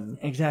done.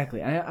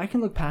 Exactly. I can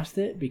look past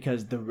it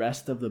because the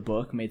rest of the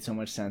book made so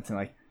much sense and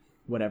like,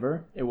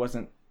 whatever. It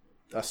wasn't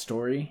a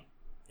story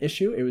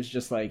issue. It was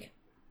just like,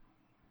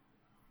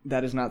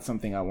 that is not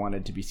something I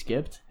wanted to be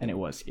skipped, and it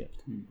was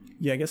skipped.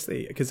 Yeah, I guess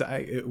because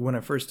when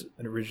I first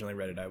originally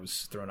read it, I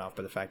was thrown off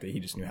by the fact that he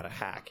just knew how to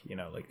hack.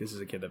 Like this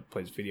is a kid that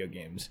plays video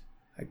games.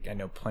 I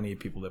know plenty of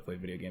people that play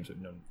video games that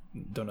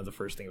don't know the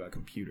first thing about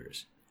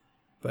computers.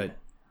 But,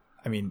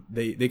 I mean,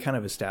 they kind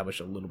of established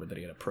a little bit that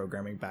he had a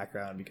programming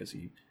background because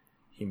he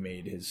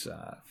made his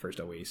first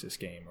Oasis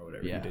game or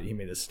whatever. Yeah. He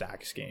made the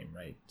Stacks game,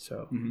 right?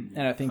 So,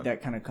 and I think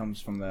that kind of comes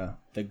from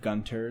the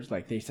Gunters.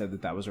 Like, they said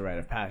that was a rite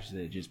of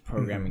passage, just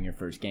programming your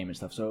first game and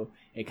stuff. So,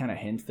 it kind of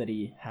hints that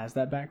he has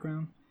that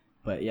background.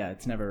 But, yeah,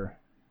 it's never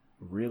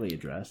really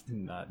addressed.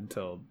 Not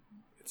until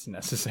it's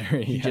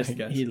necessary.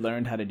 He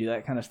learned how to do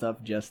that kind of stuff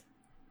just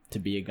to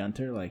be a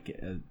gunter. Like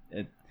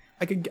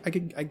I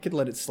could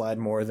let it slide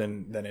more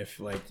than if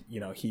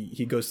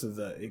he goes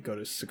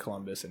to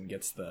Columbus and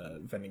gets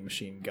the vending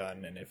machine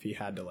gun, and if he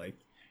had to like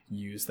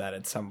use that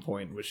at some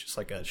point, which is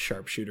like a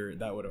sharpshooter,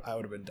 I would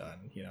have been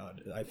done.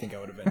 I think I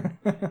would have been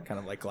kind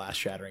of like glass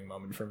shattering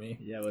moment for me.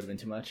 Yeah, it would have been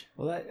too much.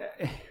 Well,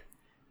 that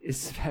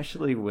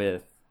especially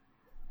with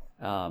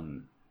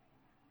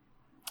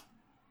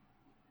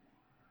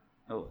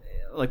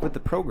like with the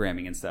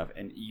programming and stuff,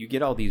 and you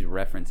get all these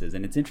references,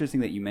 and it's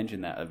interesting that you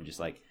mentioned that of just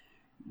like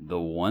the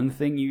one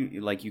thing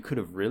you could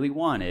have really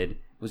wanted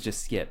was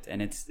just skipped.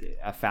 And it's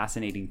a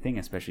fascinating thing,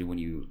 especially when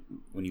you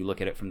look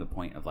at it from the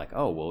point of like,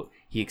 oh, well,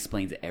 he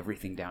explains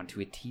everything down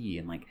to a T,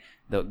 and like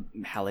the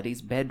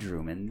Halliday's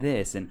bedroom and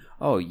this, and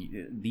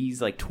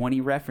these like 20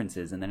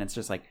 references, and then it's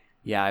just like,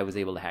 yeah, I was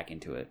able to hack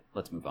into it.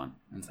 Let's move on.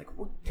 And it's like,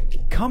 well,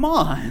 come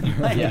on.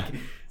 Like, Yeah.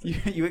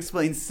 you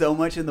explained so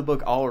much in the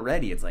book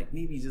already. It's like,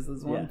 maybe just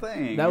this one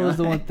thing. That was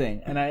the one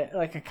thing. And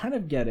I kind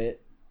of get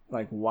it.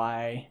 Like,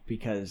 why?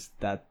 Because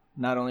that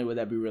not only would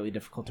that be really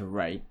difficult to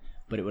write,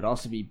 but it would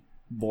also be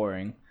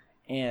boring.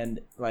 And,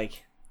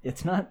 like,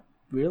 it's not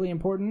really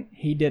important.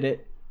 He did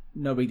it.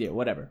 No big deal.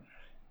 Whatever.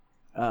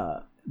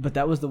 But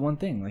that was the one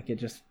thing. Like,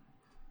 it's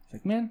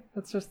like, man,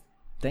 that's just,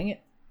 dang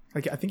it.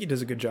 Like, I think he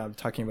does a good job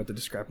talking about the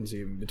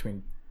discrepancy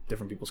between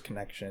different people's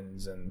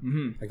connections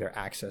and like their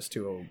access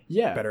to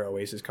better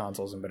Oasis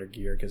consoles and better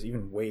gear. Because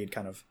even Wade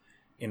kind of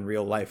in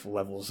real life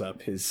levels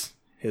up his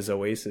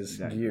Oasis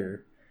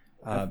gear.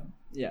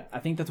 I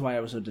think that's why I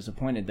was so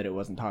disappointed that it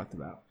wasn't talked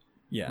about.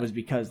 Yeah, was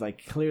because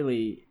like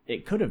clearly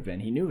it could have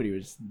been. He knew what he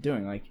was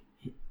doing. Like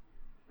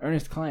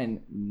Ernest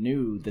Cline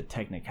knew the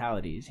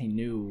technicalities. He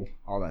knew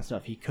all that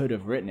stuff. He could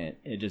have written it.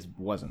 It just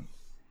wasn't.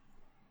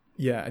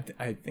 Yeah,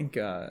 I think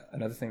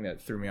another thing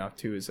that threw me off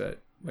too is that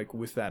like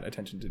with that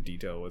attention to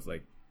detail was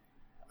like,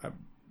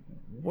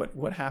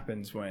 what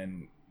happens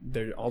when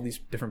there are all these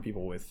different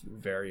people with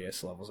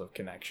various levels of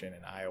connection,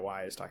 and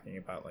IOI is talking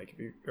about like,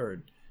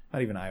 or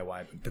not even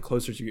IOI, but the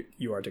closer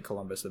you are to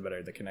Columbus, the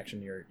better the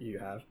connection you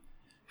have.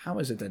 How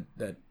is it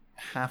that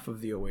half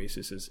of the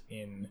Oasis is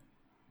in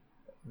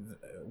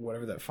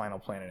whatever that final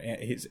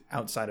planet, he's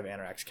outside of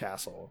Anorak's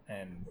castle,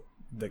 and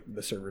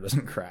the server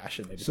doesn't crash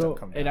and they just don't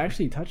come down? It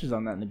actually touches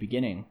on that in the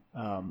beginning,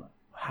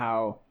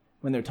 how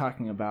when they're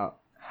talking about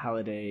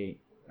Halliday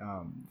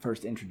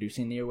first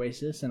introducing the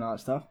Oasis and all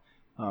that stuff,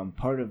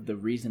 part of the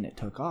reason it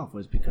took off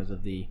was because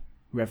of the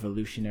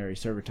revolutionary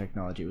server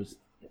technology. It was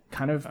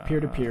kind of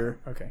peer-to-peer,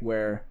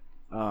 where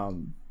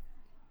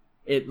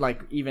it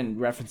like even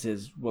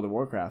references World of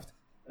Warcraft,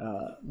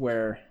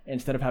 where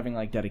instead of having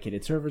like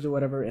dedicated servers or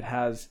whatever, it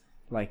has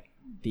like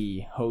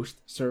the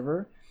host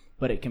server,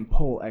 but it can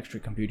pull extra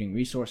computing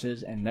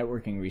resources and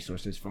networking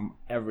resources from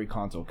every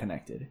console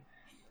connected.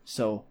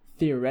 So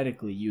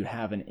theoretically, you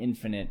have an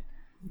infinite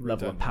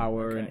level of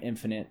power and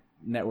infinite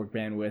network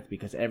bandwidth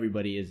because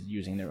everybody is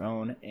using their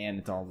own and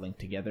it's all linked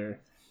together.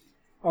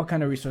 All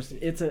kind of resources.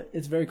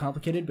 It's very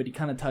complicated, but he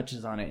kind of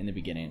touches on it in the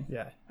beginning.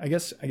 Yeah, I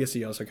guess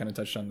he also kind of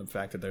touched on the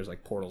fact that there's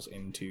like portals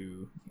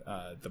into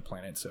the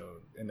planet.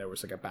 And there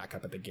was like a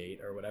backup at the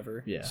gate or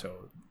whatever. Yeah.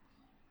 So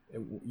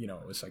it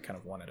was like kind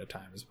of one at a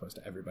time as opposed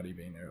to everybody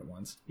being there at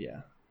once.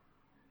 Yeah.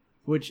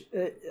 Which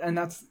and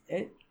that's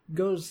it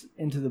goes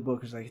into the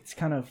book. It's like it's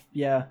kind of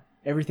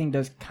everything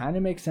does kind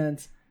of make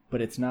sense,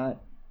 but it's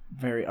not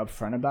very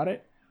upfront about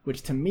it,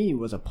 which to me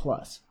was a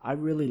plus. I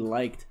really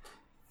liked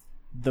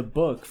the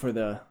book for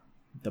the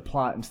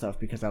plot and stuff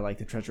because I like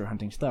the treasure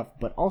hunting stuff,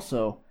 but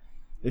also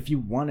if you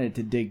wanted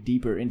to dig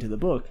deeper into the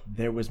book,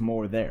 there was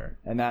more there,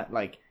 and that's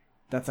like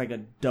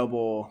a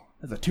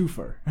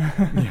twofer.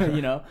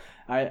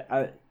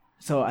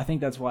 So I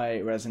think that's why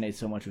it resonates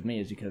so much with me,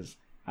 is because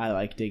I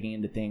like digging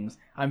into things.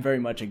 I'm very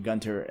much a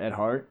Gunter at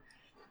heart.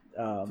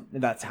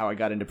 That's how I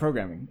got into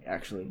programming,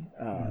 actually.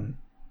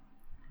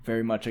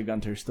 Very much a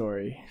Gunter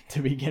story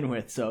to begin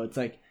with, so it's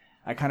like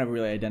I kind of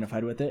really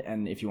identified with it,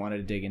 and if you wanted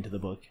to dig into the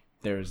book,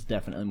 there's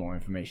definitely more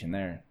information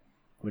there,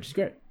 which is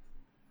great.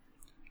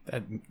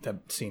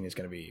 That scene is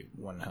going to be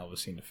one hell of a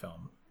scene to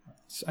film.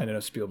 I know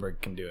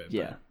Spielberg can do it.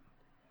 Yeah.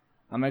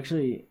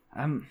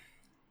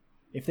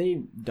 If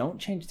they don't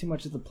change too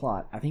much of the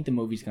plot, I think the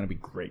movie's going to be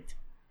great.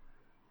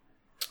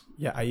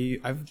 Yeah,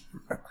 I've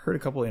heard a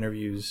couple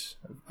interviews.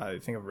 I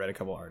think I've read a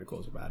couple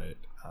articles about it.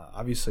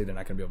 Obviously, they're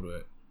not going to be able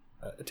to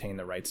attain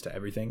the rights to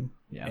everything.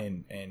 Yeah.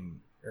 And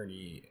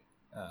Ernie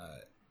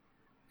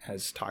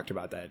has talked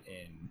about that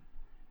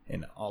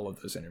in all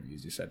of those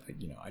interviews. He said, like,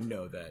 I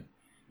know that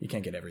you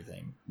can't get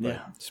everything. But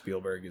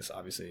Spielberg is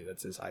obviously,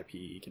 that's his IP.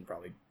 He can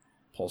probably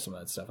pull some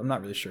of that stuff. I'm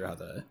not really sure how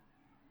the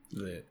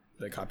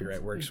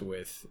copyright works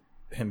with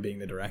him being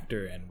the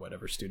director and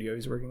whatever studio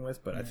he's working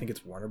with, but I think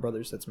it's Warner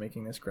Brothers that's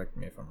making this. Correct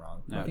me if I'm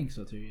wrong. I think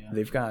so too. Yeah,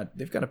 they've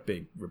got a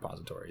big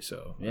repository,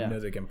 so I know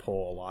they can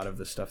pull a lot of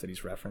the stuff that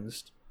he's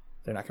referenced.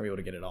 They're not going to be able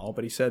to get it all,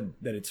 but he said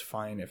that it's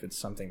fine if it's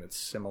something that's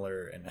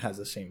similar and has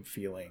the same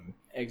feeling,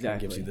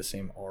 exactly, gives you the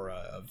same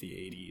aura of the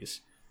 80s.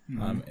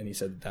 And he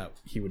said that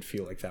he would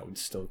feel like that would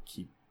still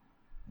keep,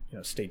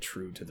 stay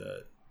true to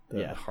the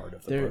heart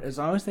of the book. As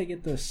long as they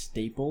get the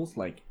staples,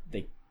 like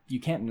you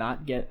can't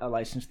not get a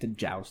license to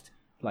Joust,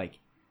 like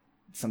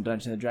some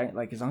Dungeons and Dragons.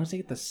 Like as long as they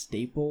get the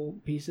staple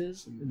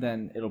pieces,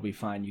 then it'll be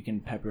fine. You can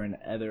pepper in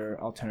other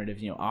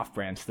alternatives,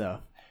 off-brand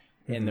stuff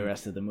in the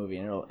rest of the movie,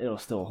 and it'll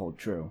still hold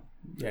true.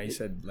 Yeah, he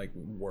said like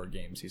war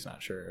games. He's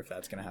not sure if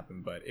that's going to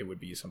happen, but it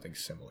would be something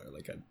similar,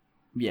 like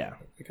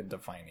a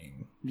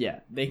defining.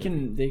 Yeah, they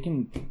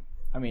can.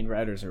 I mean,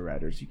 writers are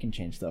writers. You can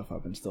change stuff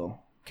up and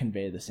still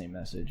convey the same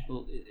message.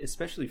 Well,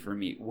 especially for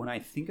me, when I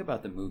think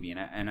about the movie,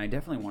 and I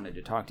definitely wanted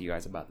to talk to you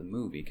guys about the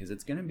movie because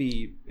it's gonna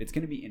be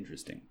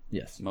interesting.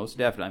 Yes, most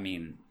definitely. I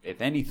mean, if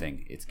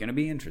anything, it's gonna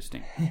be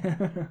interesting.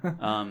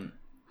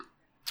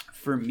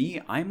 For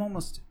me, I'm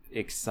almost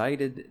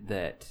excited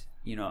that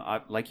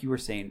like you were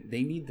saying,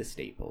 they need the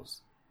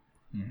staples.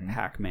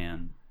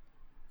 Pac-Man.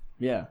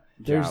 Yeah,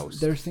 Joust.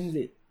 there's things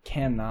that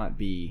cannot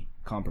be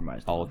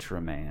compromised.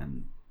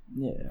 Ultraman.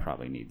 Yeah,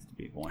 probably needs to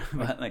be one,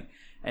 but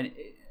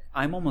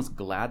I'm almost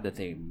glad that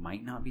they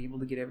might not be able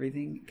to get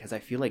everything because I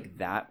feel like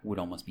that would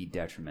almost be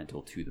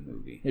detrimental to the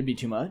movie. It'd be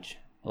too much.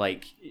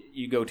 Like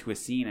you go to a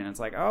scene and it's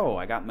like, oh,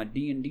 I got my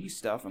D&D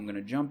stuff. I'm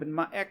gonna jump in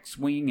my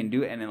X-wing and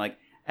do it, and then like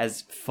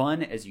as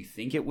fun as you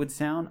think it would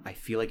sound, I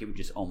feel like it would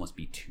just almost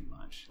be too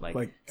much,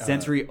 like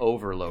sensory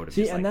overload. Of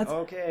see, just and like, that's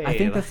okay. I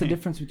think that's the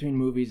difference between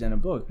movies and a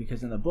book,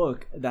 because in the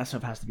book that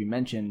stuff has to be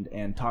mentioned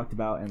and talked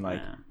about and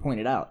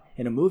pointed out.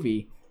 In a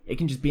movie, it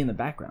can just be in the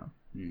background.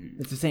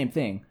 It's the same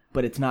thing,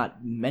 but it's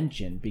not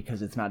mentioned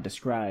because it's not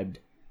described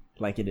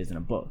like it is in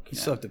a book. You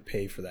still have to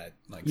pay for that.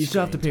 Like you still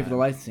have to pay for the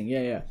licensing,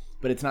 yeah.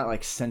 But it's not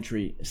like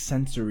sensory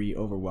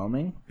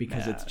overwhelming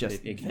because it's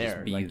just it can there.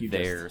 just be like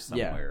there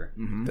somewhere.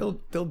 Yeah. Mm-hmm.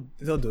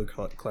 They'll do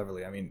it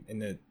cleverly. I mean,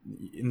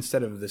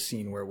 instead of the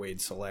scene where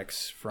Wade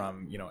selects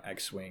from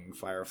X-wing,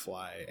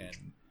 Firefly,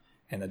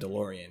 and the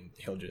DeLorean,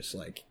 he'll just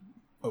like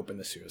open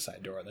the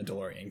suicide door on the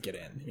DeLorean and get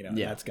in.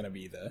 That's gonna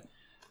be the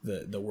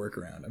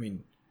workaround. I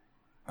mean,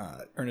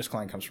 Ernest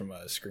Cline comes from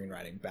a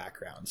screenwriting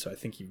background, so I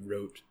think he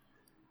wrote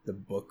the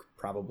book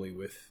probably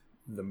with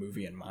the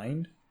movie in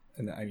mind,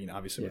 and I mean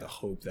obviously with a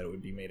hope that it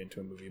would be made into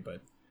a movie.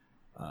 But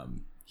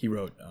he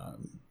wrote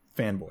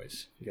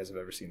Fanboys. If you guys have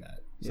ever seen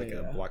that, it's like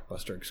a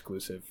Blockbuster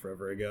exclusive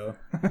forever ago.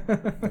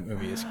 The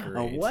movie is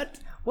great. What?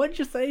 What'd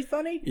you say,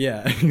 Sonny?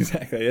 Yeah,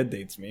 exactly. It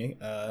dates me.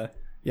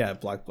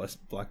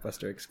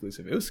 Blockbuster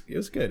exclusive. It was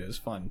good. It was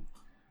fun.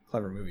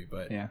 Clever movie,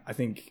 but I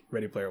think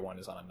Ready Player One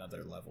is on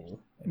another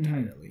level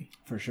entirely.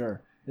 For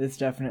sure. It's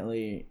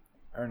definitely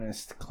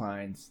Ernest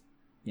Cline's,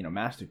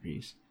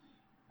 masterpiece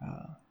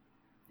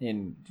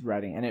in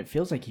writing, and it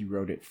feels like he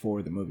wrote it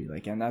for the movie.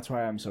 And that's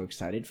why I'm so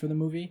excited for the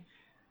movie,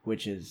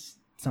 which is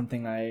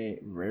something I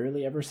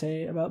rarely ever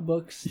say about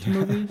books to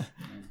movies.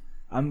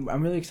 I'm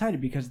really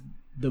excited because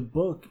the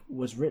book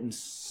was written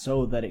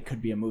so that it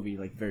could be a movie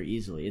very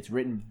easily. It's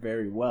written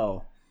very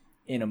well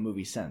in a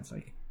movie sense.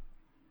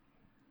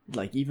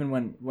 Like even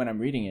when I'm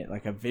reading it, I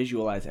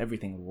visualize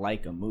everything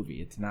like a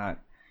movie. It's not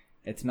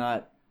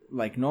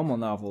like normal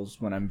novels.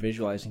 When I'm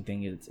visualizing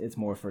things, it's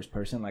more first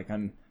person.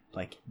 I'm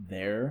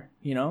there,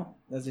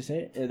 as they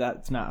say.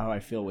 That's not how I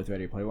feel with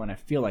Ready Player One. I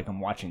feel like I'm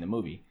watching the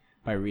movie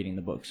by reading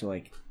the book. So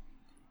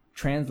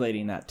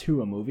translating that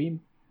to a movie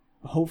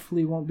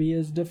hopefully won't be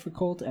as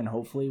difficult, and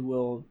hopefully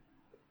will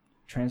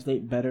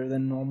translate better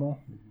than normal.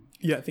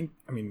 Yeah,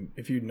 I mean,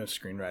 if you know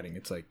screenwriting,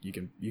 it's you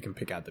can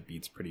pick out the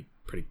beats pretty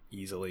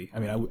easily. I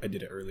mean, I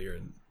did it earlier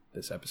in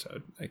this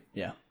episode.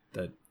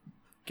 The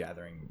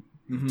gathering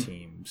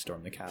team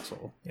storm the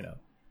castle.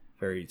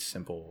 Very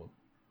simple,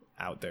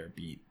 out there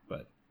beat,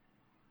 but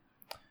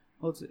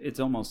it's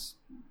almost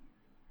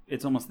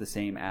the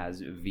same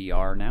as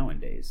VR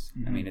nowadays.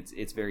 I mean,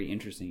 it's very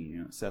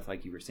interesting. Seth,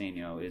 like you were saying,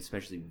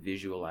 especially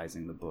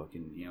visualizing the book,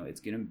 and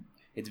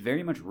it's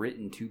very much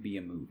written to be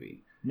a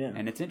movie. Yeah.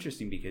 And it's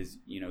interesting because,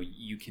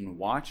 you can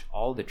watch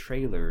all the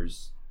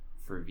trailers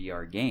for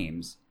VR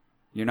games.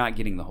 You're not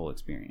getting the whole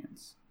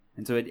experience.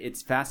 And so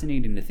it's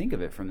fascinating to think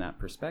of it from that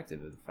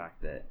perspective of the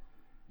fact that,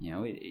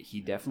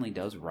 he definitely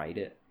does write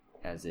it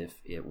as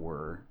if it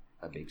were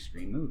a big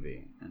screen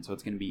movie. And so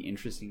it's going to be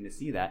interesting to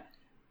see that.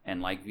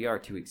 And like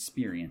VR, to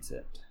experience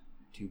it,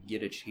 to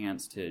get a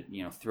chance to,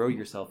 throw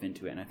yourself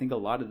into it. And I think a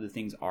lot of the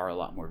things are a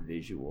lot more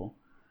visual.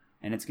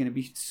 And it's going to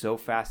be so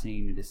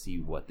fascinating to see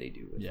what they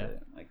do with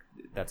it.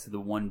 That's the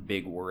one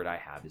big word I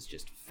have, is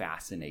just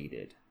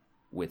fascinated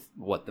with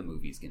what the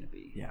movie's going to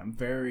be. Yeah, I'm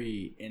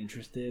very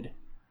interested,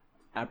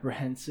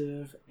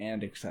 apprehensive,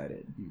 and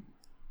excited.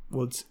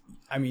 Well,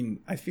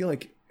 I feel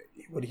like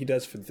what he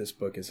does for this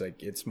book is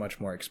it's much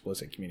more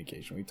explicit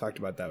communication. We talked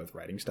about that with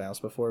writing styles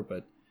before,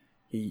 but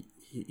he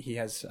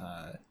has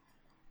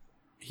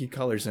he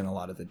colors in a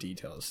lot of the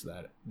details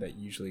that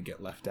usually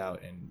get left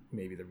out, and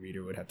maybe the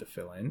reader would have to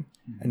fill in.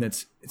 And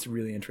it's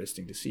really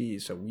interesting to see.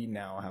 So we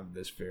now have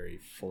this very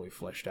fully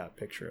fleshed out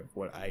picture of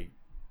what I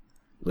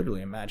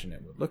literally imagine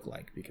it would look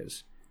like,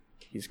 because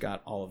he's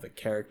got all of the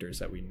characters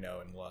that we know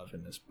and love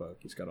in this book.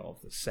 He's got all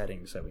of the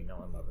settings that we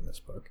know and love in this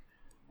book.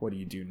 What do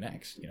you do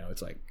next?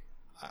 It's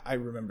I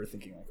remember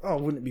thinking oh,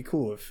 wouldn't it be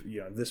cool if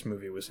this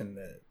movie was in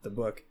the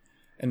book,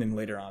 and then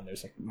later on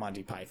there's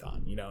Monty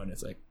Python, and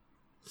it's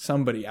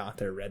somebody out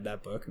there read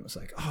that book and was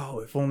oh,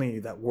 if only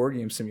that war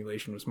game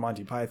simulation was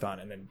Monty Python,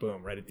 and then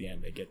boom, right at the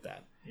end they get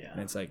that. Yeah.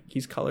 And it's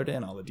he's colored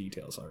in all the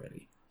details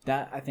already.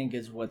 That, I think,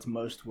 is what's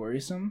most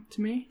worrisome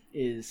to me,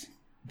 is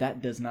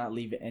that does not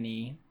leave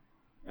any,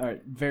 or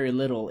very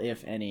little,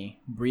 if any,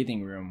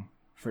 breathing room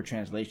for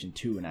translation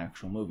to an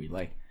actual movie.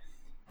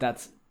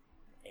 That's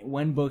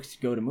when books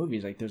go to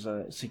movies, there's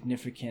a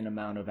significant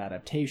amount of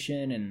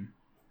adaptation and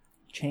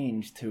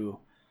change to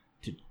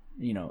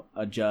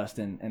adjust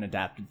and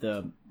adapt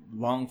the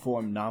long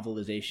form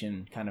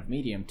novelization kind of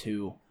medium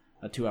to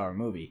a 2-hour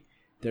movie.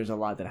 There's a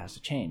lot that has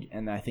to change,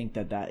 and I think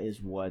that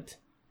is what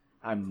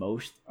I'm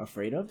most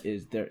afraid of.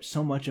 Is there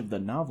so much of the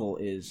novel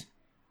is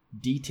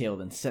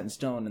detailed and set in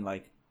stone and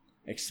like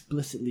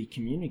explicitly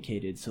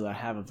communicated, so that I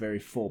have a very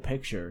full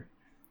picture,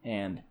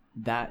 and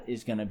that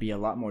is going to be a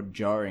lot more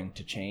jarring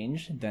to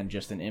change than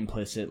just an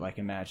implicit like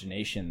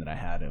imagination that I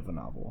had of a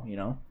novel, you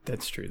know?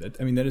 That's true.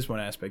 That is one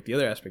aspect. The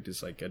other aspect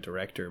is like a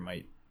director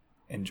might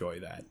enjoy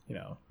that, you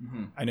know.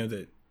 Mm-hmm. I know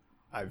that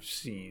I've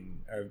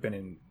been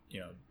in,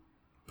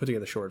 put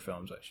together short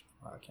films.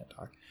 I can't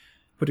talk.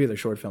 Put together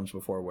short films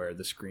before where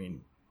the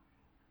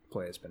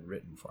screenplay has been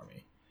written for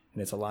me.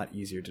 And it's a lot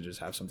easier to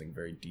just have something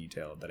very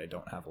detailed that I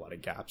don't have a lot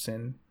of gaps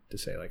in to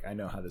say, like, I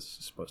know how this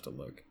is supposed to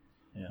look.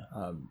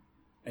 Yeah.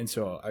 And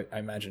so I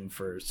imagine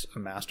for a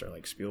master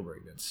like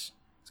Spielberg, it's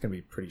going to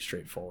be pretty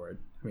straightforward.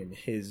 I mean,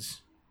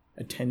 his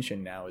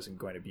attention now isn't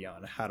going to be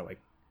on how do I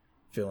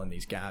fill in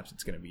these gaps.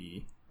 It's going to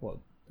be,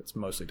 well, it's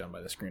mostly done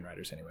by the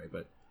screenwriters anyway,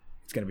 but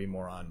it's going to be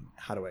more on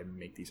how do I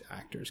make these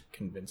actors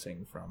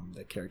convincing from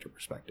the character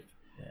perspective.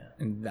 Yeah.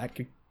 And that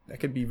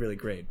could be really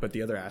great. But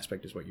the other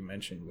aspect is what you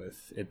mentioned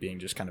with it being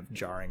just kind of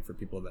jarring for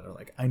people that are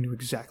like, I knew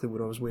exactly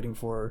what I was waiting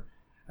for.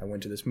 I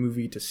went to this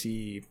movie to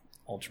see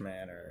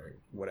Ultraman or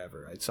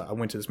whatever. I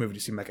went to this movie to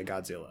see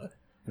Mechagodzilla.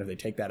 And if they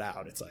take that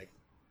out, it's like,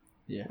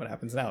 yeah, what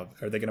happens now?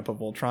 Are they going to put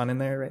Voltron in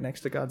there right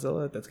next to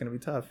Godzilla? That's going to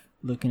be tough.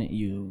 Looking at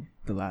you,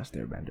 The Last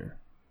Airbender.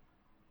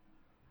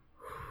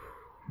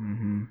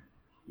 Mm-hmm.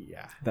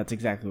 Yeah. That's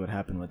exactly what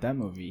happened with that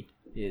movie.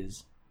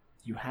 Is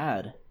you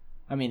had...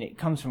 I mean, it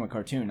comes from a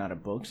cartoon, not a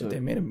book. So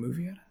they made a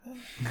movie out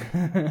of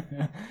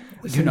that?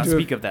 Do not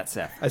speak of that,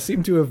 Seth. I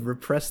seem to have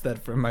repressed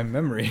that from my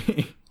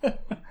memory.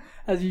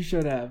 As you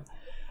should have.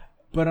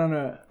 But on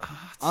a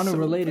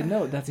related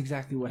note, that's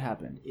exactly what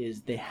happened.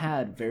 Is they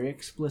had very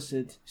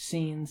explicit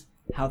scenes,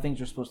 how things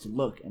were supposed to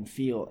look and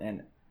feel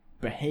and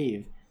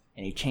behave,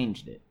 and he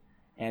changed it.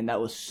 And that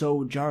was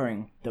so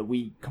jarring that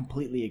we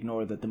completely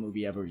ignored that the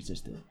movie ever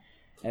existed.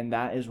 And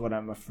that is what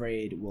I'm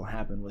afraid will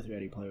happen with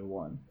Ready Player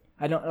One.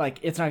 I don't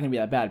it's not going to be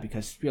that bad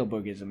because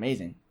Spielberg is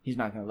amazing. He's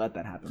not going to let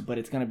that happen. But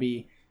it's going to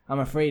be, I'm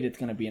afraid it's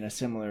going to be in a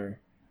similar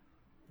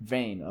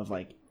vein of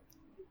like,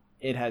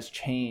 it has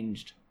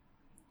changed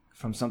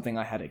from something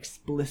I had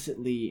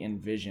explicitly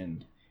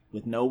envisioned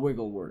with no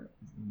wiggle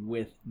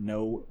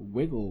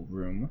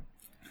room.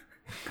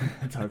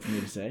 It's hard for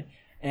me to say.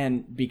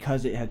 And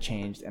because it had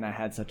changed and I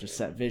had such a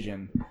set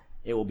vision,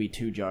 it will be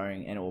too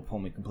jarring and it will pull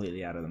me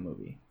completely out of the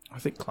movie. I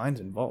think Klein's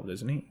involved,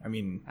 isn't he? I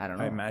mean, I don't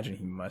know. I imagine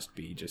he must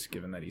be, just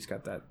given that he's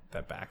got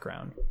that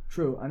background.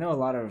 True. I know a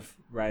lot of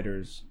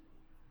writers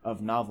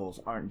of novels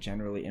aren't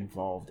generally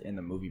involved in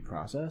the movie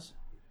process.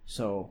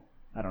 So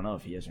I don't know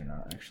if he is or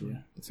not, actually.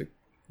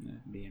 Yeah,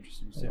 it'd be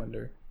interesting to see. I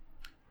wonder.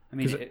 I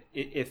mean,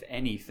 if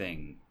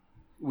anything,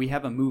 we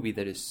have a movie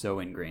that is so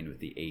ingrained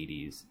with the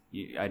 80s.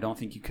 I don't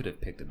think you could have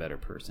picked a better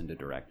person to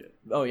direct it.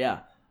 Oh,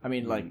 yeah. I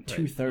mean, like,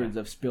 2/3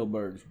 of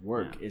Spielberg's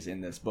work is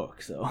in this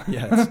book, so...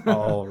 Yeah, it's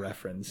all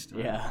referenced.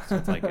 Yeah. So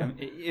it's like,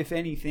 if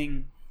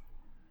anything,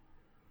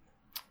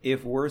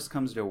 if worse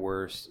comes to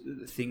worse,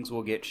 things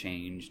will get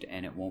changed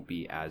and it won't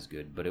be as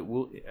good, but it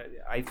will...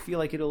 I feel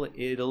like it'll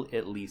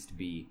at least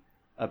be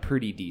a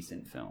pretty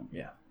decent film.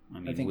 Yeah. I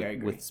mean, I think I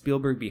agree. With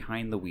Spielberg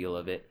behind the wheel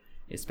of it,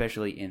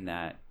 especially in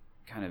that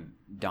kind of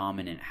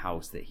dominant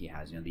house that he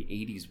has. The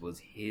 80s was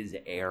his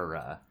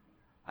era.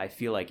 I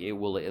feel like it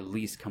will at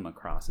least come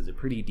across as a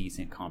pretty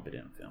decent,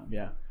 competent film.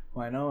 Yeah.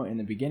 Well, I know in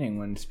the beginning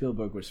when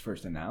Spielberg was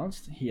first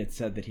announced, he had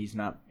said that he's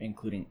not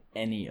including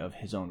any of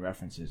his own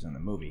references in the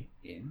movie.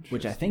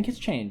 Which I think has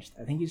changed.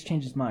 I think he's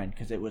changed his mind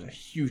because it was a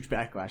huge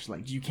backlash.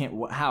 Like, you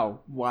can't...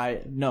 How?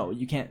 Why? No,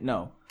 you can't.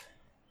 No.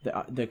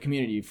 The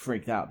community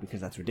freaked out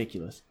because that's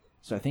ridiculous.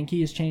 So I think he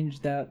has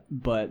changed that,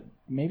 but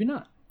maybe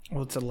not.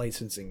 Well, it's a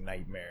licensing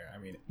nightmare. I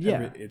mean,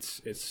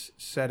 it's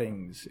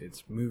settings,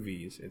 it's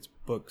movies, it's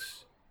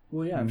books...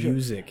 Well, yeah,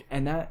 music. Sure.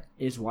 And that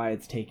is why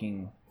it's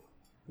taking,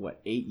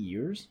 8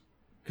 years?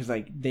 Because,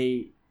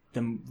 the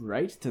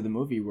rights to the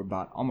movie were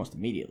bought almost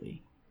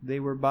immediately.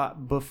 They were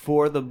bought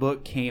before the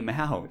book came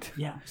out.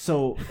 Yeah.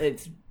 So,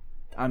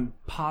 I'm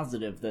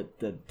positive that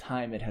the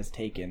time it has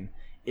taken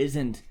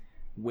isn't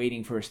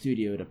waiting for a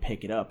studio to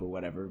pick it up or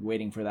whatever,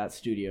 waiting for that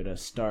studio to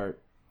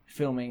start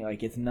filming.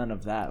 It's none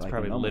of that. It's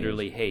probably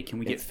literally, hey, can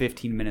we get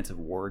 15 minutes of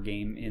War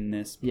Game in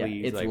this, please? Yeah,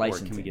 it's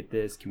licensing. Or can we get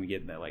this? Can we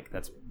get that?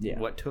 That's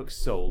what took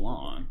so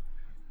long.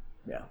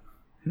 Yeah.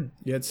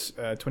 Yeah, it's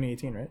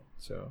 2018, right?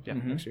 So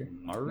next year.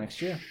 March,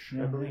 next year,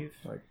 I believe.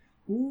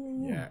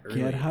 Ooh, early.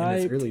 Get hyped.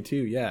 And it's early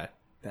too. Yeah,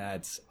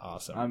 that's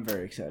awesome. I'm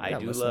very excited. I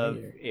do love.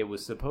 It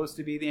was supposed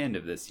to be the end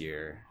of this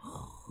year.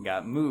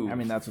 Got moved. I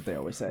mean, that's what they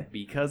always say.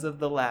 Because of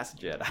The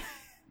Last Jedi.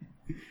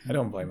 I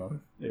don't blame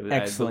them.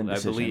 Excellent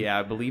decision.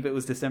 I believe it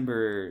was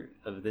December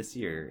of this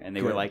year, and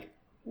they were like,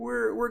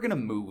 "We're gonna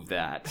move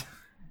that."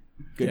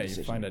 Good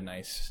decision. You find a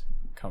nice,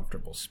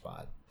 comfortable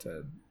spot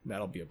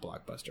that'll be a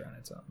blockbuster on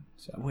its own.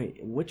 So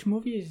wait, which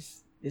movie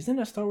is isn't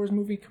a Star Wars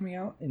movie coming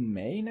out in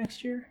May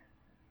next year?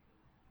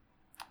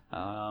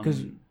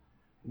 Because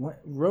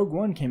Rogue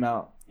One came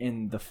out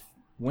in the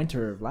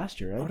winter of last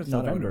year, right?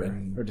 November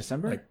or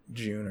December, like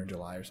June or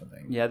July or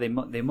something. Yeah, they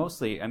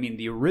mostly. I mean,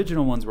 the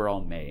original ones were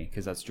all May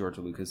because that's George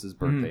Lucas's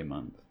birthday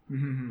month.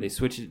 Mm-hmm. They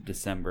switched it to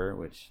December,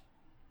 which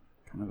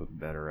kind of a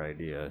better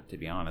idea, to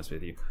be honest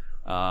with you.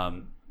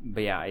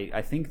 But yeah,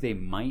 I think they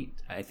might.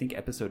 I think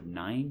Episode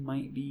 9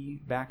 might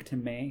be back to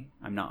May.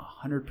 I'm not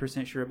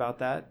 100% sure about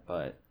that,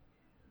 but.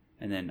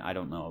 And then I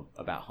don't know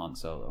about Han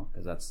Solo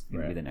because that's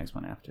going to be the next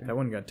one after. That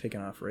one got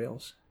taken off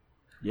rails.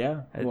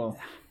 Yeah, well,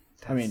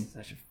 I mean,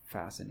 such a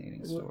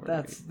fascinating story.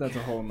 That's a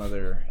whole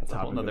nother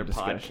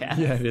podcast.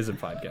 Yeah, it is a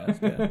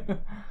podcast.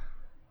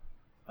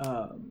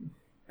 Yeah.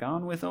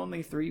 Gone with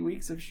only 3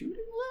 weeks of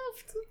shooting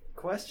left?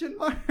 Question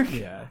mark.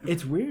 Yeah,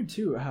 it's weird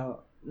too. How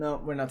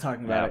no, we're not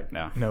talking about it.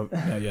 No.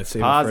 Yeah,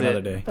 save it for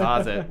another day.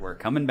 Pause it. We're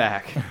coming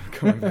back.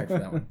 Coming back for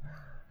that one.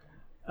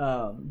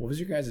 What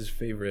was your guys'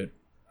 favorite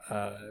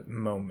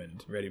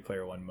moment? Ready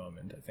Player One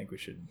moment. I think we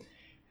should.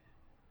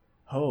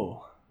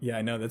 Oh. Yeah,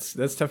 I know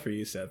that's tough for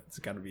you, Seth. It's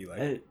got to be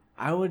like.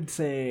 I would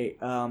say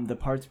the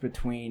parts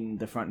between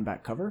the front and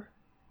back cover.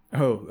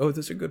 Oh,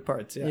 those are good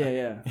parts. Yeah.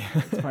 Yeah.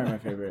 It's probably my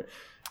favorite.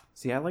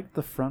 See, I like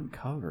the front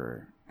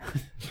cover.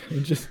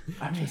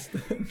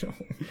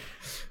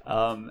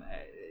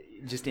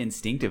 Just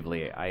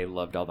instinctively, I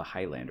loved all the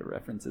Highlander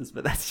references,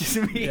 but that's just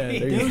me. Yeah,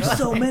 there were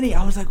so many.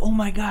 I was like, oh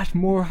my gosh,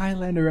 more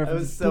Highlander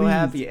references. I was so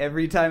happy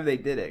every time they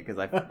did it because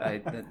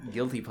I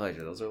guilty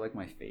pleasure. Those are like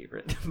my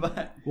favorite.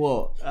 But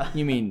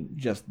you mean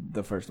just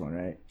the first one,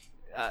 right?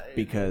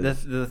 Because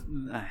the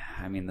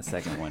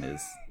second one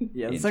is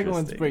the second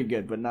one's pretty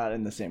good, but not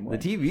in the same way.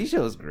 The TV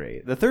show's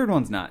great. The third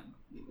one's not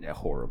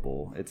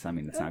horrible. It's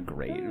not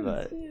great,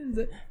 but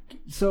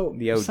so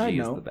the OG side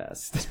note, is the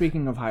best.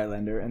 Speaking of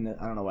Highlander, and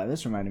I don't know why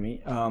this reminded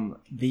me,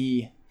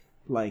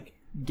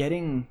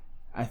 getting,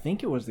 I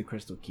think it was the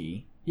Crystal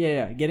Key.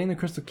 Yeah, getting the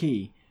Crystal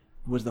Key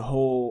was the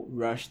whole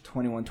Rush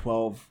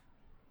 2112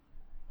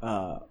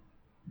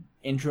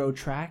 intro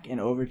track and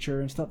overture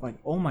and stuff. Like,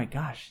 oh my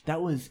gosh,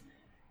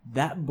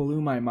 that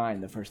blew my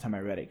mind the first time I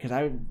read it because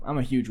I'm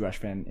a huge Rush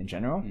fan in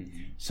general,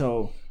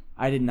 so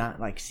I did not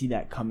see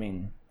that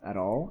coming at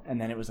all.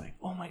 And then it was like,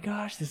 oh my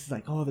gosh, this is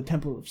the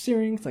Temple of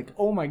Syrinx. Like,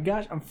 oh my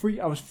gosh, I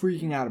was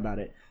freaking out about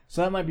it.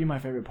 So that might be my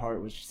favorite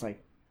part. Was just where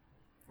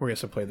he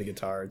has to play the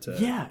guitar.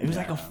 It was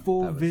like a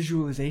full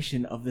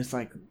visualization of this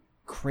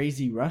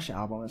crazy Rush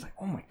album. It's like,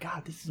 oh my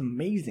god, this is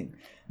amazing.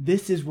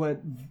 This is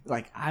what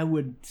I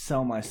would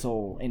sell my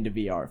soul into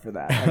VR for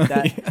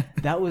that.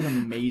 That was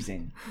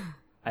amazing.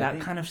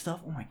 That kind of stuff.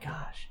 Oh my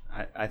gosh.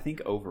 I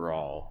think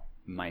overall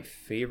my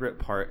favorite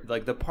part,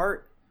 the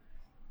part.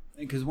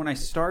 Because when I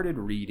started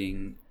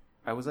reading,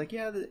 I was like,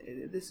 yeah,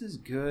 this is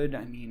good.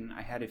 I mean,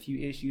 I had a few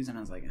issues, and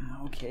I was like,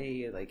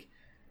 okay,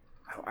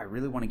 I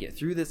really want to get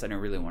through this. I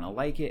don't really want to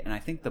like it. And I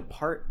think the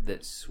part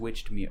that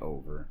switched me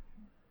over,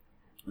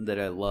 that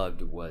I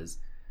loved, was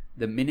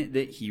the minute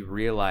that he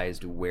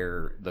realized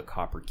where the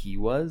copper key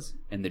was,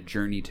 and the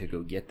journey to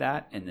go get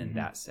that, and then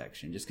that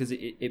section. Just because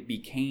it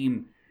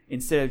became,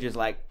 instead of just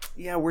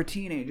we're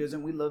teenagers,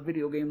 and we love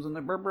video games, and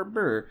the brr, brr,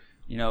 brr.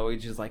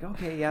 It's just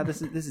okay, yeah,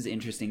 this is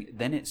interesting.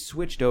 Then it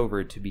switched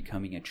over to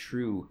becoming a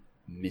true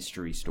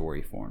mystery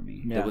story for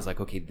me. Yeah. That was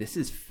okay, this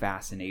is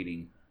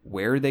fascinating.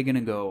 Where are they going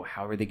to go?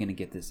 How are they going to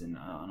get this and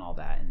all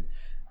that? And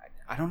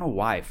I don't know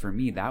why. For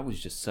me, that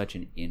was just such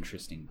an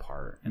interesting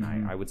part. And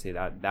I would say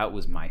that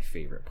was my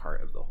favorite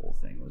part of the whole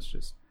thing, was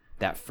just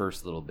that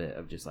first little bit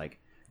of just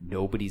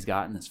nobody's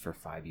gotten this for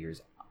 5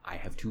 years. I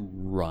have to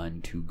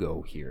run to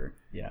go here.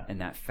 Yeah.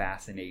 And that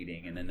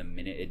fascinating. And then the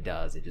minute it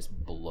does, it just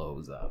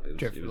blows up. It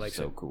was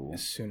so cool.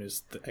 As soon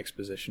as the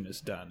exposition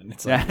is done and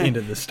it's into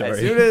the story. As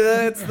soon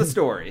as it's the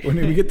story. When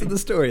we get to the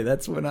story,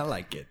 that's when I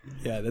like it.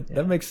 Yeah,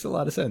 that makes a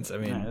lot of sense. I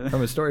mean,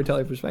 from a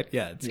storytelling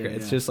perspective, it's great.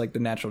 It's just the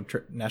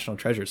National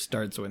Treasure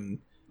starts when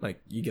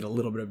you get a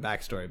little bit of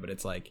backstory, but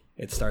it's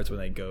it starts when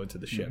they go to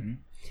the ship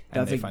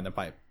and they find the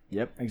pipe.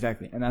 Yep,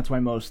 exactly. And that's why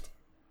most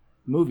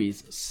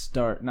movies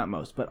start, not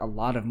most, but a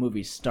lot of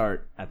movies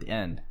start at the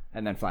end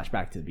and then flash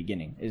back to the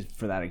beginning, is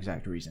for that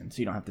exact reason. So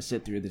you don't have to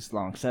sit through this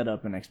long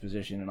setup and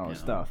exposition and all this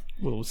stuff.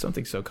 Well,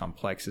 something so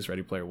complex as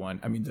Ready Player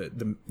One, I mean,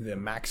 the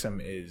maxim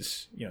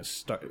is,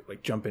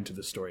 jump into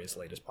the story as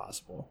late as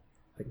possible.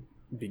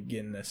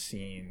 Begin the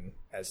scene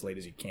as late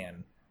as you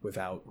can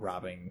without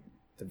robbing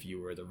the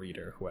viewer, the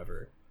reader,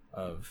 whoever,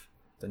 of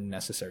the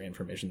necessary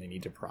information they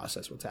need to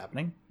process what's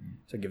happening.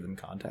 So give them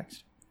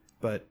context.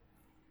 But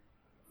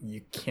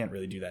you can't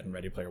really do that in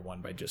Ready Player One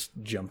by just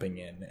jumping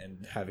in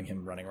and having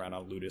him running around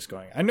on Ludus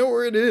going, I know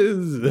where it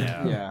is.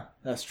 Yeah,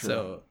 that's true.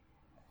 So,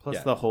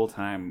 plus the whole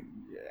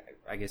time,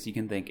 I guess you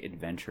can think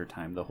Adventure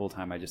Time. The whole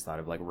time I just thought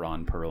of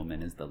Ron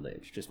Perlman as the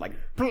Lich. Just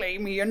play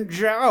me and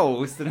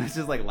joust. And I was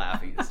just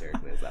laughing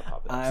hysterically as that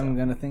popped up. I'm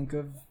going to think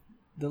of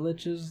the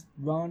Lich as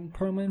Ron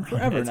Perlman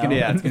forever it's going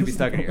to be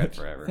stuck in your head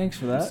forever. Thanks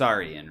for that. I'm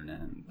sorry,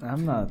 Internet.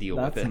 I'm not.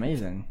 That's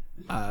amazing.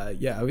 I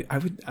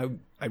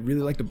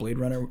really like the Blade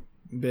Runner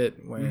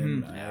bit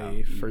when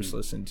I first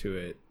listened to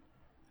it.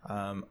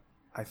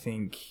 I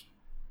think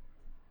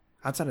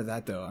outside of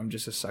that, though, I'm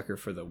just a sucker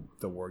for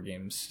the War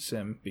Games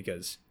sim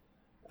because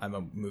I'm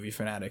a movie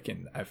fanatic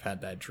and I've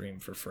had that dream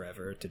for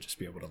forever to just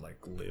be able to like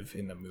live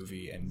in the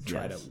movie and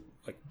try to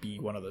like be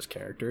one of those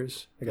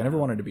characters. Like I never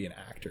wanted to be an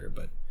actor,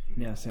 but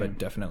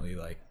definitely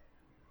like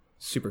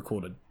super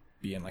cool to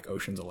be in like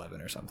Ocean's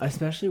 11 or something.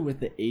 Especially with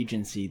the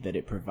agency that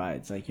it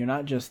provides. Like you're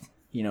not just,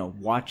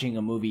 watching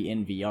a movie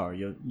in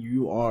VR.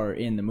 You are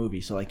in the movie.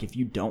 So like if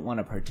you don't want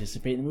to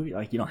participate in the movie,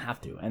 like you don't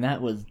have to. And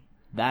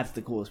that's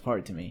the coolest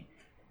part to me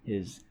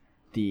is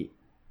the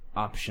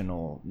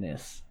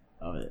optionalness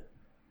of it.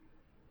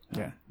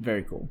 Yeah.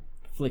 Very cool.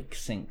 Flick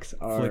Sync.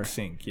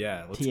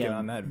 Yeah. Let's get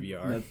on that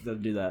VR.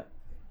 Let's do that.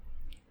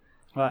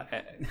 Well,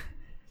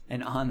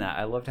 and on that,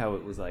 I loved how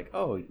it was like,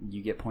 oh,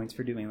 you get points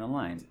for doing the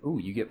lines. Oh,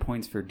 you get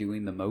points for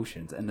doing the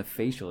motions and the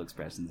facial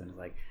expressions. And it's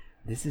like,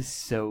 this is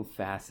so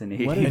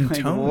fascinating. What in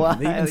like, tone.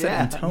 They even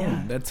said in tone.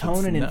 Yeah. That's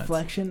tone and nuts.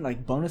 inflection,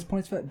 like bonus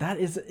points for that.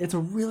 It's a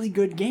really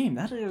good game.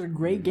 That is a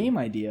great game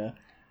idea.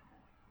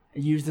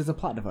 Used as a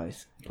plot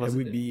device. Plus, it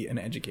would be an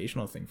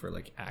educational thing for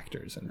like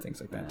actors and things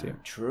like that too.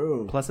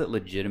 True. Plus, it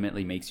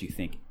legitimately makes you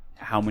think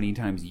how many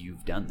times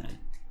you've done that.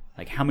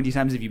 Like, how many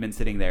times have you been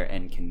sitting there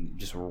and can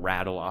just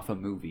rattle off a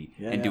movie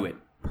and do it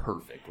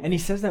perfectly? And he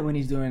says that when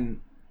he's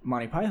doing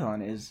Monty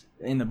Python is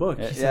in the book.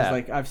 He says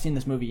like, I've seen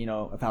this movie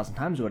 1,000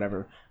 times or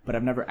whatever, but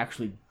I've never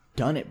actually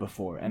done it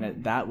before.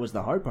 And that was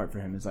the hard part for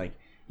him. Is like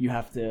you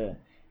have to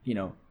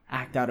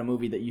act out a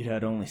movie that you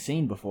had only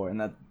seen before, and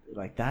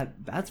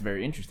that's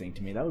very interesting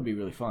to me. That would be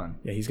really fun.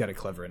 Yeah, he's got a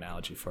clever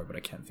analogy for it, but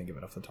I can't think of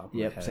it off the top of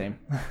my head. Yep, same.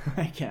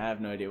 I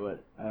have no idea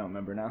what. I don't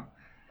remember now.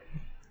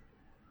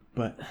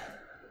 But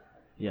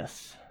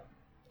yes,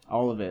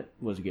 all of it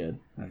was good,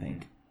 I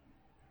think.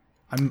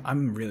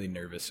 I'm really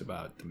nervous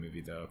about the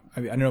movie though.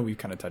 I know we've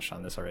kind of touched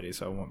on this already,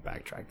 so I won't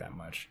backtrack that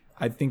much.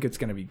 I think it's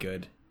going to be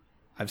good.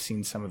 I've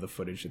seen some of the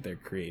footage that they're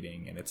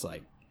creating, and it's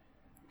like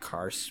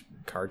car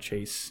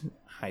chase,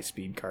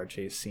 high-speed car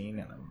chase scene,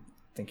 and I'm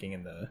thinking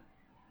in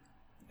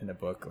the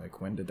book,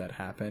 like, when did that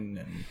happen?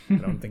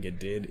 And I don't think it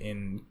did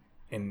in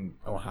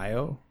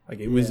Ohio. Like,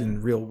 it was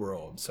in real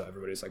world, so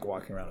everybody's like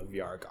walking around with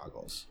VR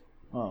goggles.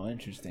 Oh,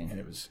 interesting. And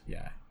it was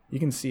you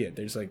can see it.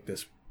 There's like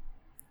this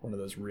one of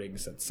those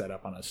rigs that's set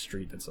up on a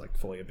street that's like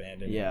fully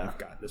abandoned. Yeah, you've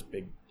got this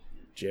big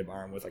jib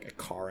arm with like a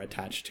car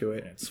attached to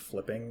it, and it's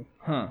flipping.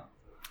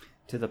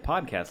 To the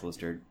podcast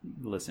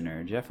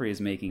listener, Jeffrey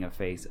is making a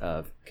face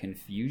of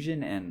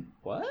confusion and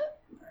what?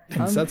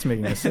 And Seth's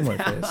making a similar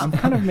face. I'm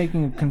kind of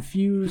making a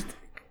confused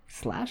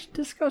 /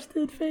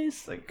 disgusted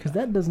face, because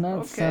that does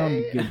not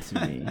sound good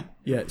to me.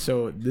 Yeah,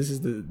 so this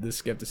is the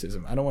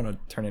skepticism. I don't want to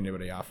turn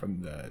anybody off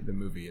from the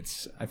movie.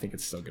 I think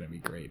it's still going to be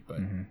great, but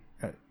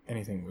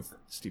anything with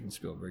Steven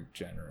Spielberg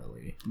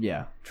generally,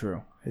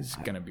 true, is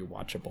going to be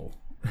watchable.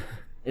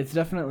 It's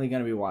definitely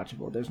going to be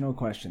watchable. There's no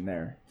question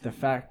there. The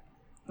fact,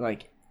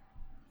 like,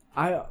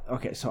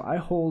 so I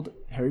hold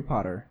Harry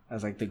Potter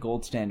as like the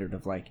gold standard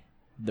of like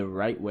the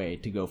right way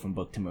to go from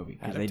book to movie,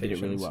 because they did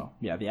it really well.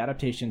 Yeah, the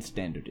adaptation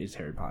standard is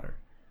Harry Potter,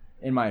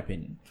 in my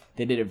opinion.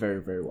 They did it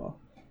very, very well.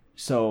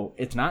 So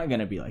it's not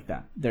going to be like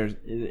that.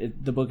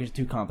 The book is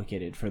too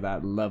complicated for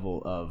that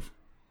level of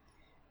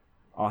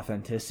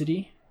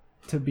authenticity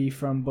to be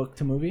from book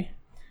to movie.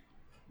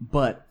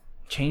 But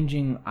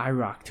changing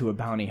IROC to a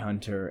bounty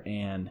hunter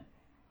and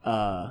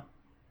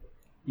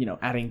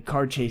adding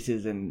car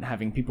chases and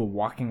having people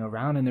walking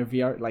around in their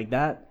VR like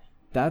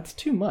that's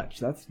too much.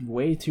 That's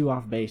way too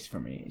off base for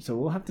me. So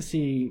we'll have to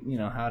see,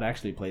 how it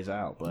actually plays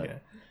out.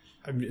 But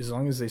as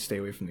long as they stay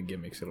away from the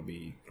gimmicks, it'll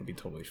be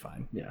totally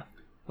fine. Yeah.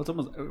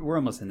 Well, we're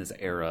almost in this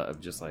era of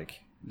just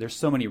like there's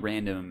so many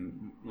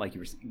random, like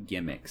you were saying,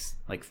 gimmicks,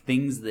 like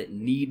things that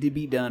need to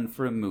be done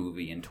for a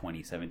movie in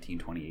 2017,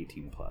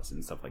 2018 plus,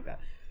 and stuff like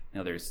that.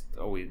 There's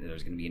going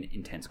to be an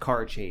intense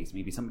car chase.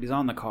 Maybe somebody's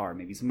on the car.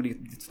 Maybe somebody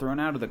gets thrown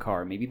out of the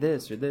car. Maybe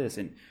this or this,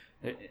 and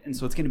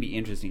so it's going to be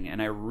interesting.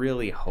 And I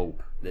really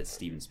hope that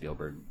Steven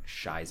Spielberg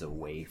shies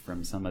away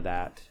from some of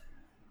that.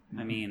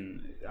 I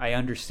mean, I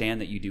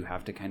understand that you do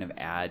have to kind of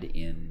add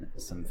in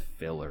some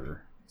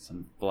filler,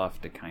 some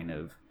fluff to kind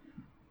of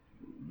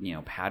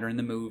pattern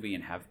the movie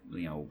and have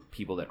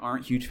people that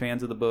aren't huge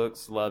fans of the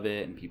books love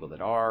it, and people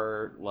that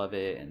are love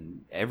it,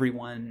 and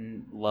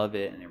everyone love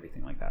it, and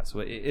everything like that. So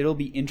it'll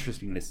be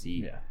interesting to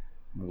see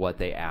what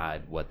they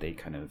add, what they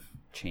kind of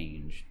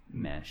change,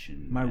 mesh,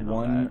 and my and all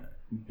one that.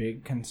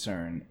 Big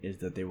concern is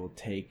that they will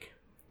take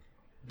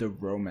the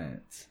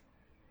romance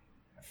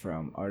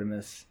from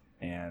Artemis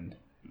and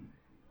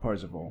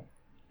Parzival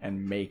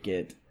and make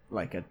it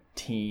like a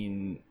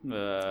teen nope.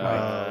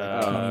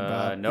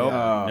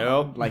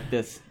 Like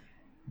this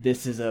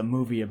is a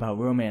movie about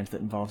romance that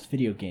involves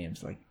video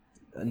games. Like,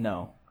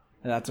 no,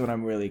 that's what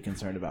I'm really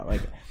concerned about.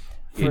 Like,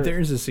 there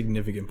is a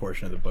significant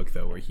portion of the book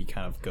though where he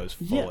kind of goes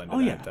full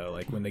into that though.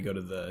 Like when they go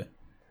to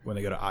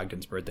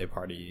Ogden's birthday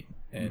party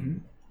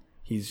and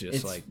he's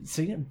just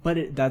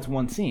that's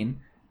one scene,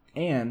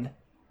 and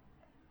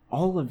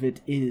all of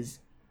it is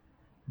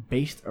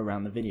based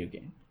around the video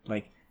game.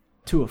 Like,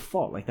 to a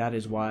fault. Like, that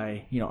is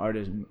why, you know,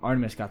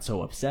 Artemis got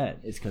so upset.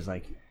 It's because,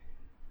 like,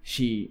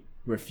 she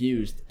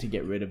refused to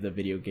get rid of the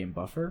video game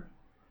buffer.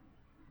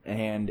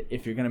 And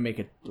if you're going to make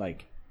it,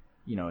 like,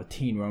 you know, a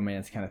teen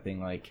romance kind of thing,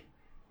 like,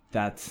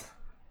 that's...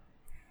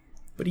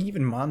 But he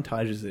even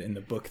montages it in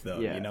the book, though.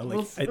 Yeah. You know, like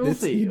We'll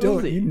see.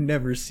 you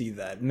never see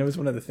that, and it was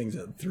one of the things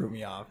that threw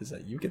me off is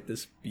that you get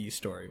this B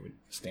story, with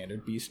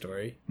standard B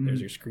story. There's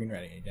your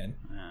screenwriting again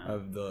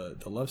of the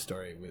love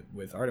story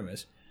with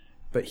Artemis,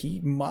 but he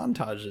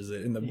montages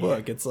it in the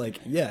book. It's like,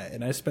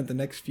 and I spent the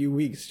next few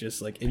weeks just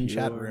like in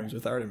chat rooms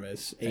with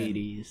Artemis.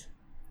 80s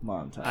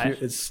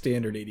montage. It's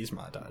standard 80s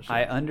montage.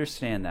 I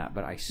understand that,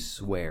 but I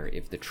swear,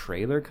 if the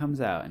trailer comes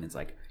out and it's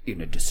like, in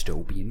a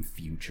dystopian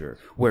future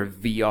where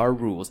VR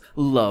rules,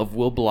 love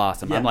will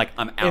blossom. I'm like,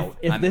 I'm out.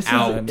 If I'm this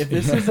out. If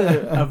this is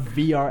a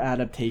VR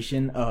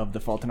adaptation of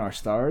The Fault in Our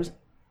Stars,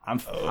 I'm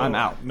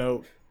out.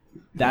 No.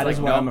 That is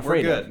what I'm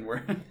afraid we're of. good.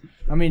 We're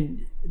I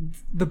mean,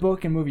 the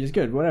book and movie is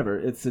good, whatever.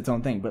 It's its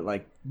own thing, but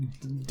like,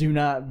 do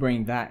not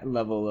bring that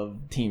level of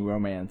teen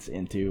romance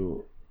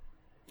into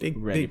They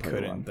Ready Player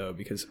couldn't, One. though,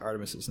 because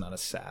Artemis is not a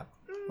sap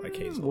like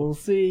Hazel. We'll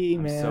see,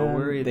 man. so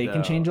worried, they though.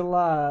 can change a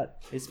lot.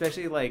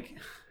 especially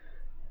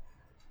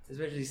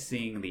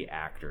seeing the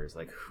actors,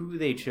 like who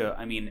they chose.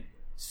 I mean,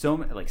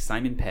 like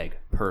Simon Pegg,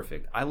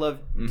 perfect. I love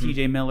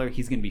T.J. Miller.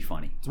 He's gonna be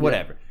funny. It's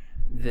whatever.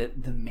 The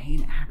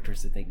main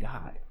actors that they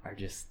got are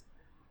just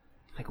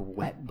like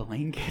wet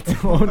blankets.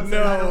 Oh,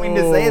 no. I don't mean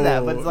to say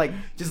that, but it's like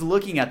just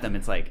looking at them,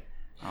 it's like,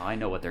 oh, I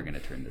know what they're gonna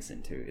turn this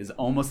into. Is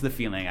almost the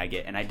feeling I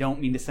get, and I don't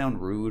mean to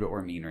sound rude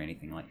or mean or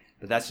anything like,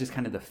 but that's just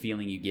kind of the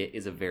feeling you get.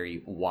 Is a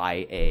very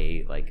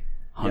YA like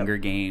Hunger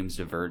Games,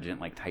 Divergent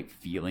like type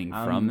feeling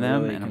from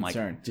them, really and I'm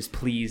concerned. like, just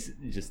please,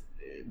 just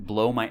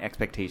blow my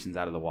expectations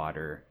out of the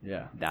water.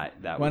 Yeah. That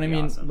Well, would I be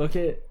mean, awesome. look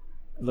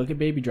at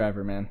Baby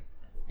Driver, man.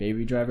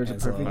 Baby Driver's a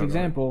Ansel perfect Elgort.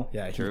 example.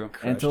 Yeah, he True.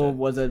 crushed Ansel it.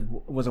 was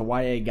a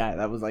YA guy.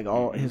 That was like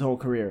all his whole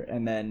career,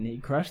 and then he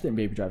crushed it in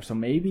Baby Driver. So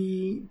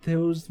maybe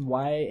those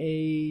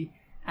YA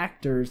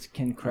actors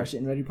can crush it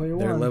in Ready Player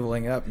They're One.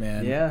 leveling up,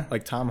 man. Yeah.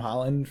 Like Tom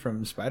Holland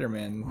from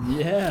Spider-Man.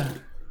 Yeah.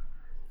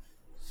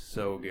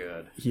 So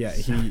good. Yeah,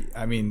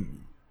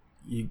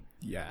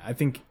 I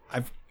think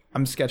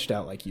I'm sketched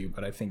out like you,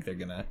 but I think they're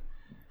gonna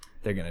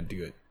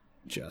do it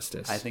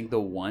justice. I think the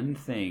one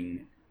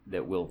thing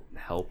that will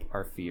help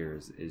our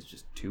fears is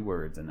just two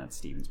words, and that's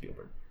Steven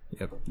Spielberg.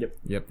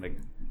 Yep. Like,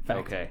 Fact.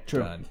 okay,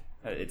 True. Done.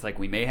 It's like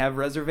we may have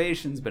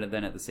reservations, but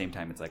then at the same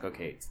time, it's like,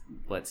 okay,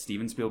 let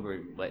Steven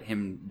Spielberg, let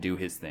him do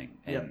his thing,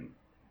 and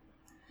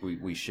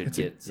we should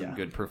get some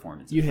good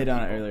performances. You hit from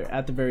on it people. earlier.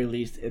 At the very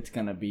least, it's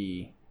gonna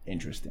be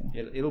interesting.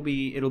 It'll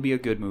be a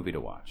good movie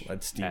to watch.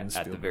 Let Steven at the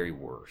Spielberg. very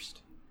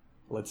worst.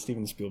 Let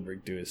Steven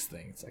Spielberg do his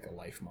thing. It's like a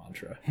life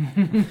mantra.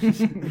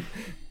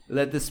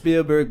 Let the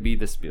Spielberg be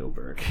the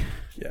Spielberg.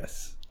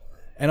 Yes.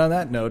 And on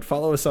that note,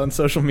 follow us on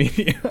social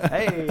media.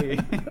 Hey.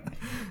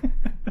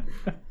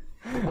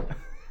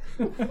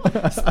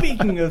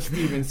 Speaking of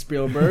Steven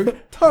Spielberg,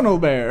 Tunnel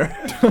Bear.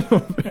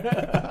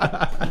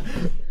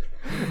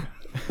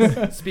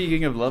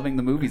 Speaking of loving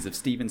the movies of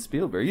Steven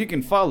Spielberg, you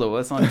can follow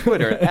us on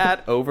Twitter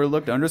at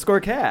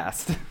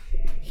 @overlooked_cast.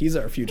 He's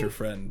our future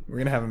friend. We're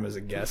gonna have him as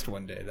a guest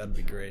one day. That'd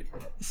be great.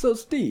 So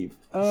Steve,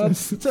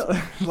 Steve.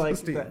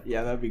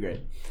 yeah, that'd be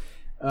great.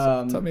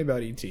 Tell me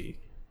about E.T.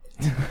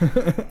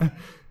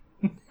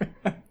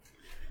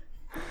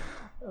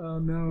 Oh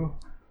no.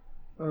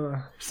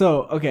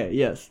 So okay,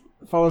 yes.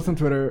 Follow us on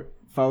Twitter.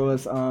 Follow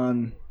us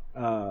on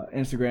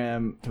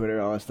Instagram,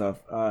 Twitter, all that stuff.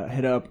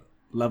 Hit up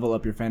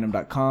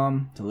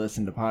levelupyourfandom.com to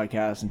listen to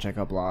podcasts and check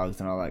out blogs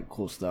and all that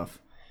cool stuff.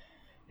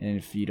 And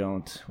if you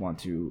don't want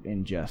to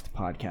ingest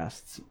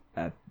podcasts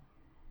at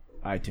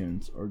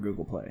iTunes or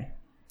Google Play,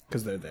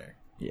 Because they're there.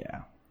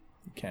 yeah.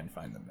 You can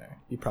find them there.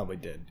 You probably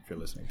did if you're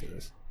listening to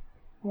this.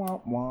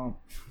 Womp womp.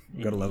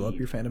 Go to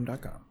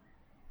levelupyourfandom.com.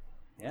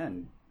 Yeah,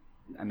 and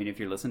I mean, if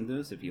you're listening to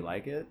this, if you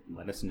like it,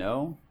 let us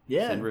know.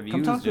 Yeah, send come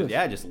reviews. talk to us.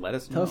 Yeah, just let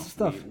us know. Tell us the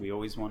stuff. We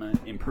always want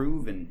to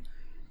improve and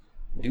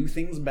do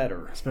things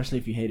better. Especially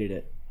if you hated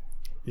it.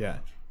 Yeah.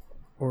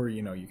 Or,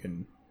 you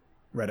can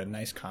write a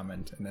nice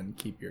comment and then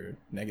keep your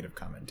negative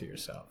comment to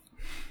yourself.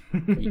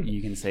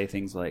 You can say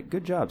things like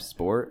 "Good job,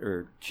 sport"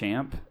 or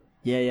 "Champ."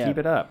 Yeah. Keep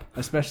it up.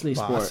 Especially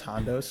Boss, sport.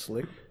 Hondo,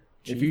 Slick,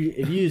 If you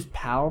use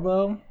pal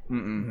though,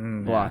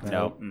 block that.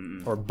 No.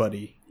 or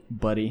Buddy.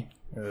 Buddy.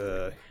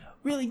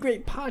 Really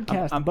great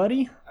podcast,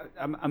 buddy.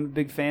 I'm a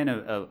big fan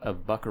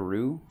of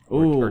Buckaroo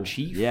Ooh, or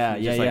Chief. yeah,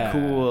 just yeah.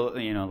 cool.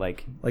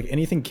 Like Like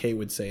anything Kay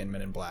would say in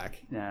Men in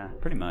Black. yeah,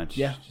 pretty much.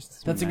 Yeah,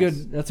 Just that's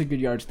nice. a good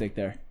yardstick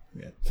there.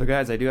 Yeah. So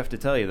guys, I do have to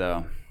tell you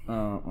though,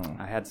 Uh-uh.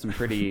 I had some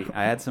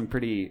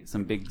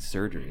big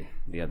surgery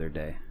the other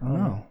day.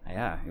 Oh.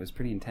 Yeah, it was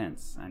pretty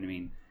intense. I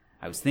mean,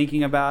 I was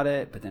thinking about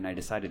it, but then I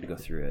decided to go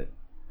through it.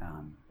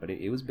 But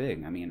it was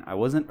big. I mean, I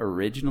wasn't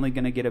originally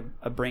going to get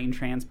a brain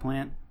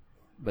transplant,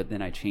 but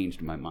then I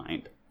changed my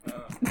mind.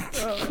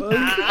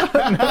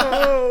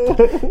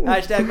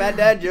 Hashtag bad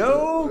dad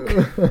joke.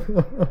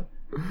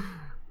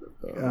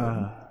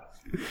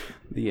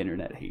 The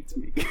internet hates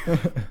me.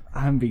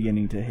 I'm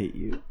beginning to hate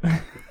you.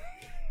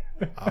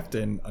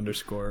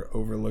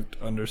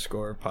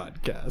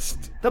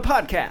 Often_overlooked_podcast. The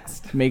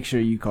podcast. Make sure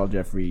you call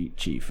Jeffrey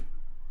Chief.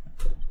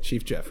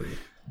 Chief Jeffrey.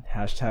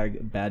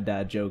 Hashtag bad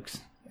dad jokes.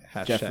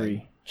 Hashtag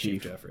Jeffrey.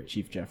 Chief Jeffrey.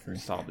 Chief Jeffrey.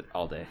 Just all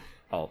day.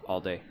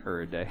 All day. Or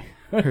a day.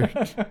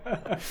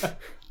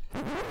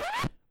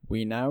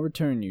 We now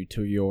return you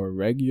to your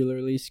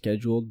regularly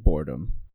scheduled boredom.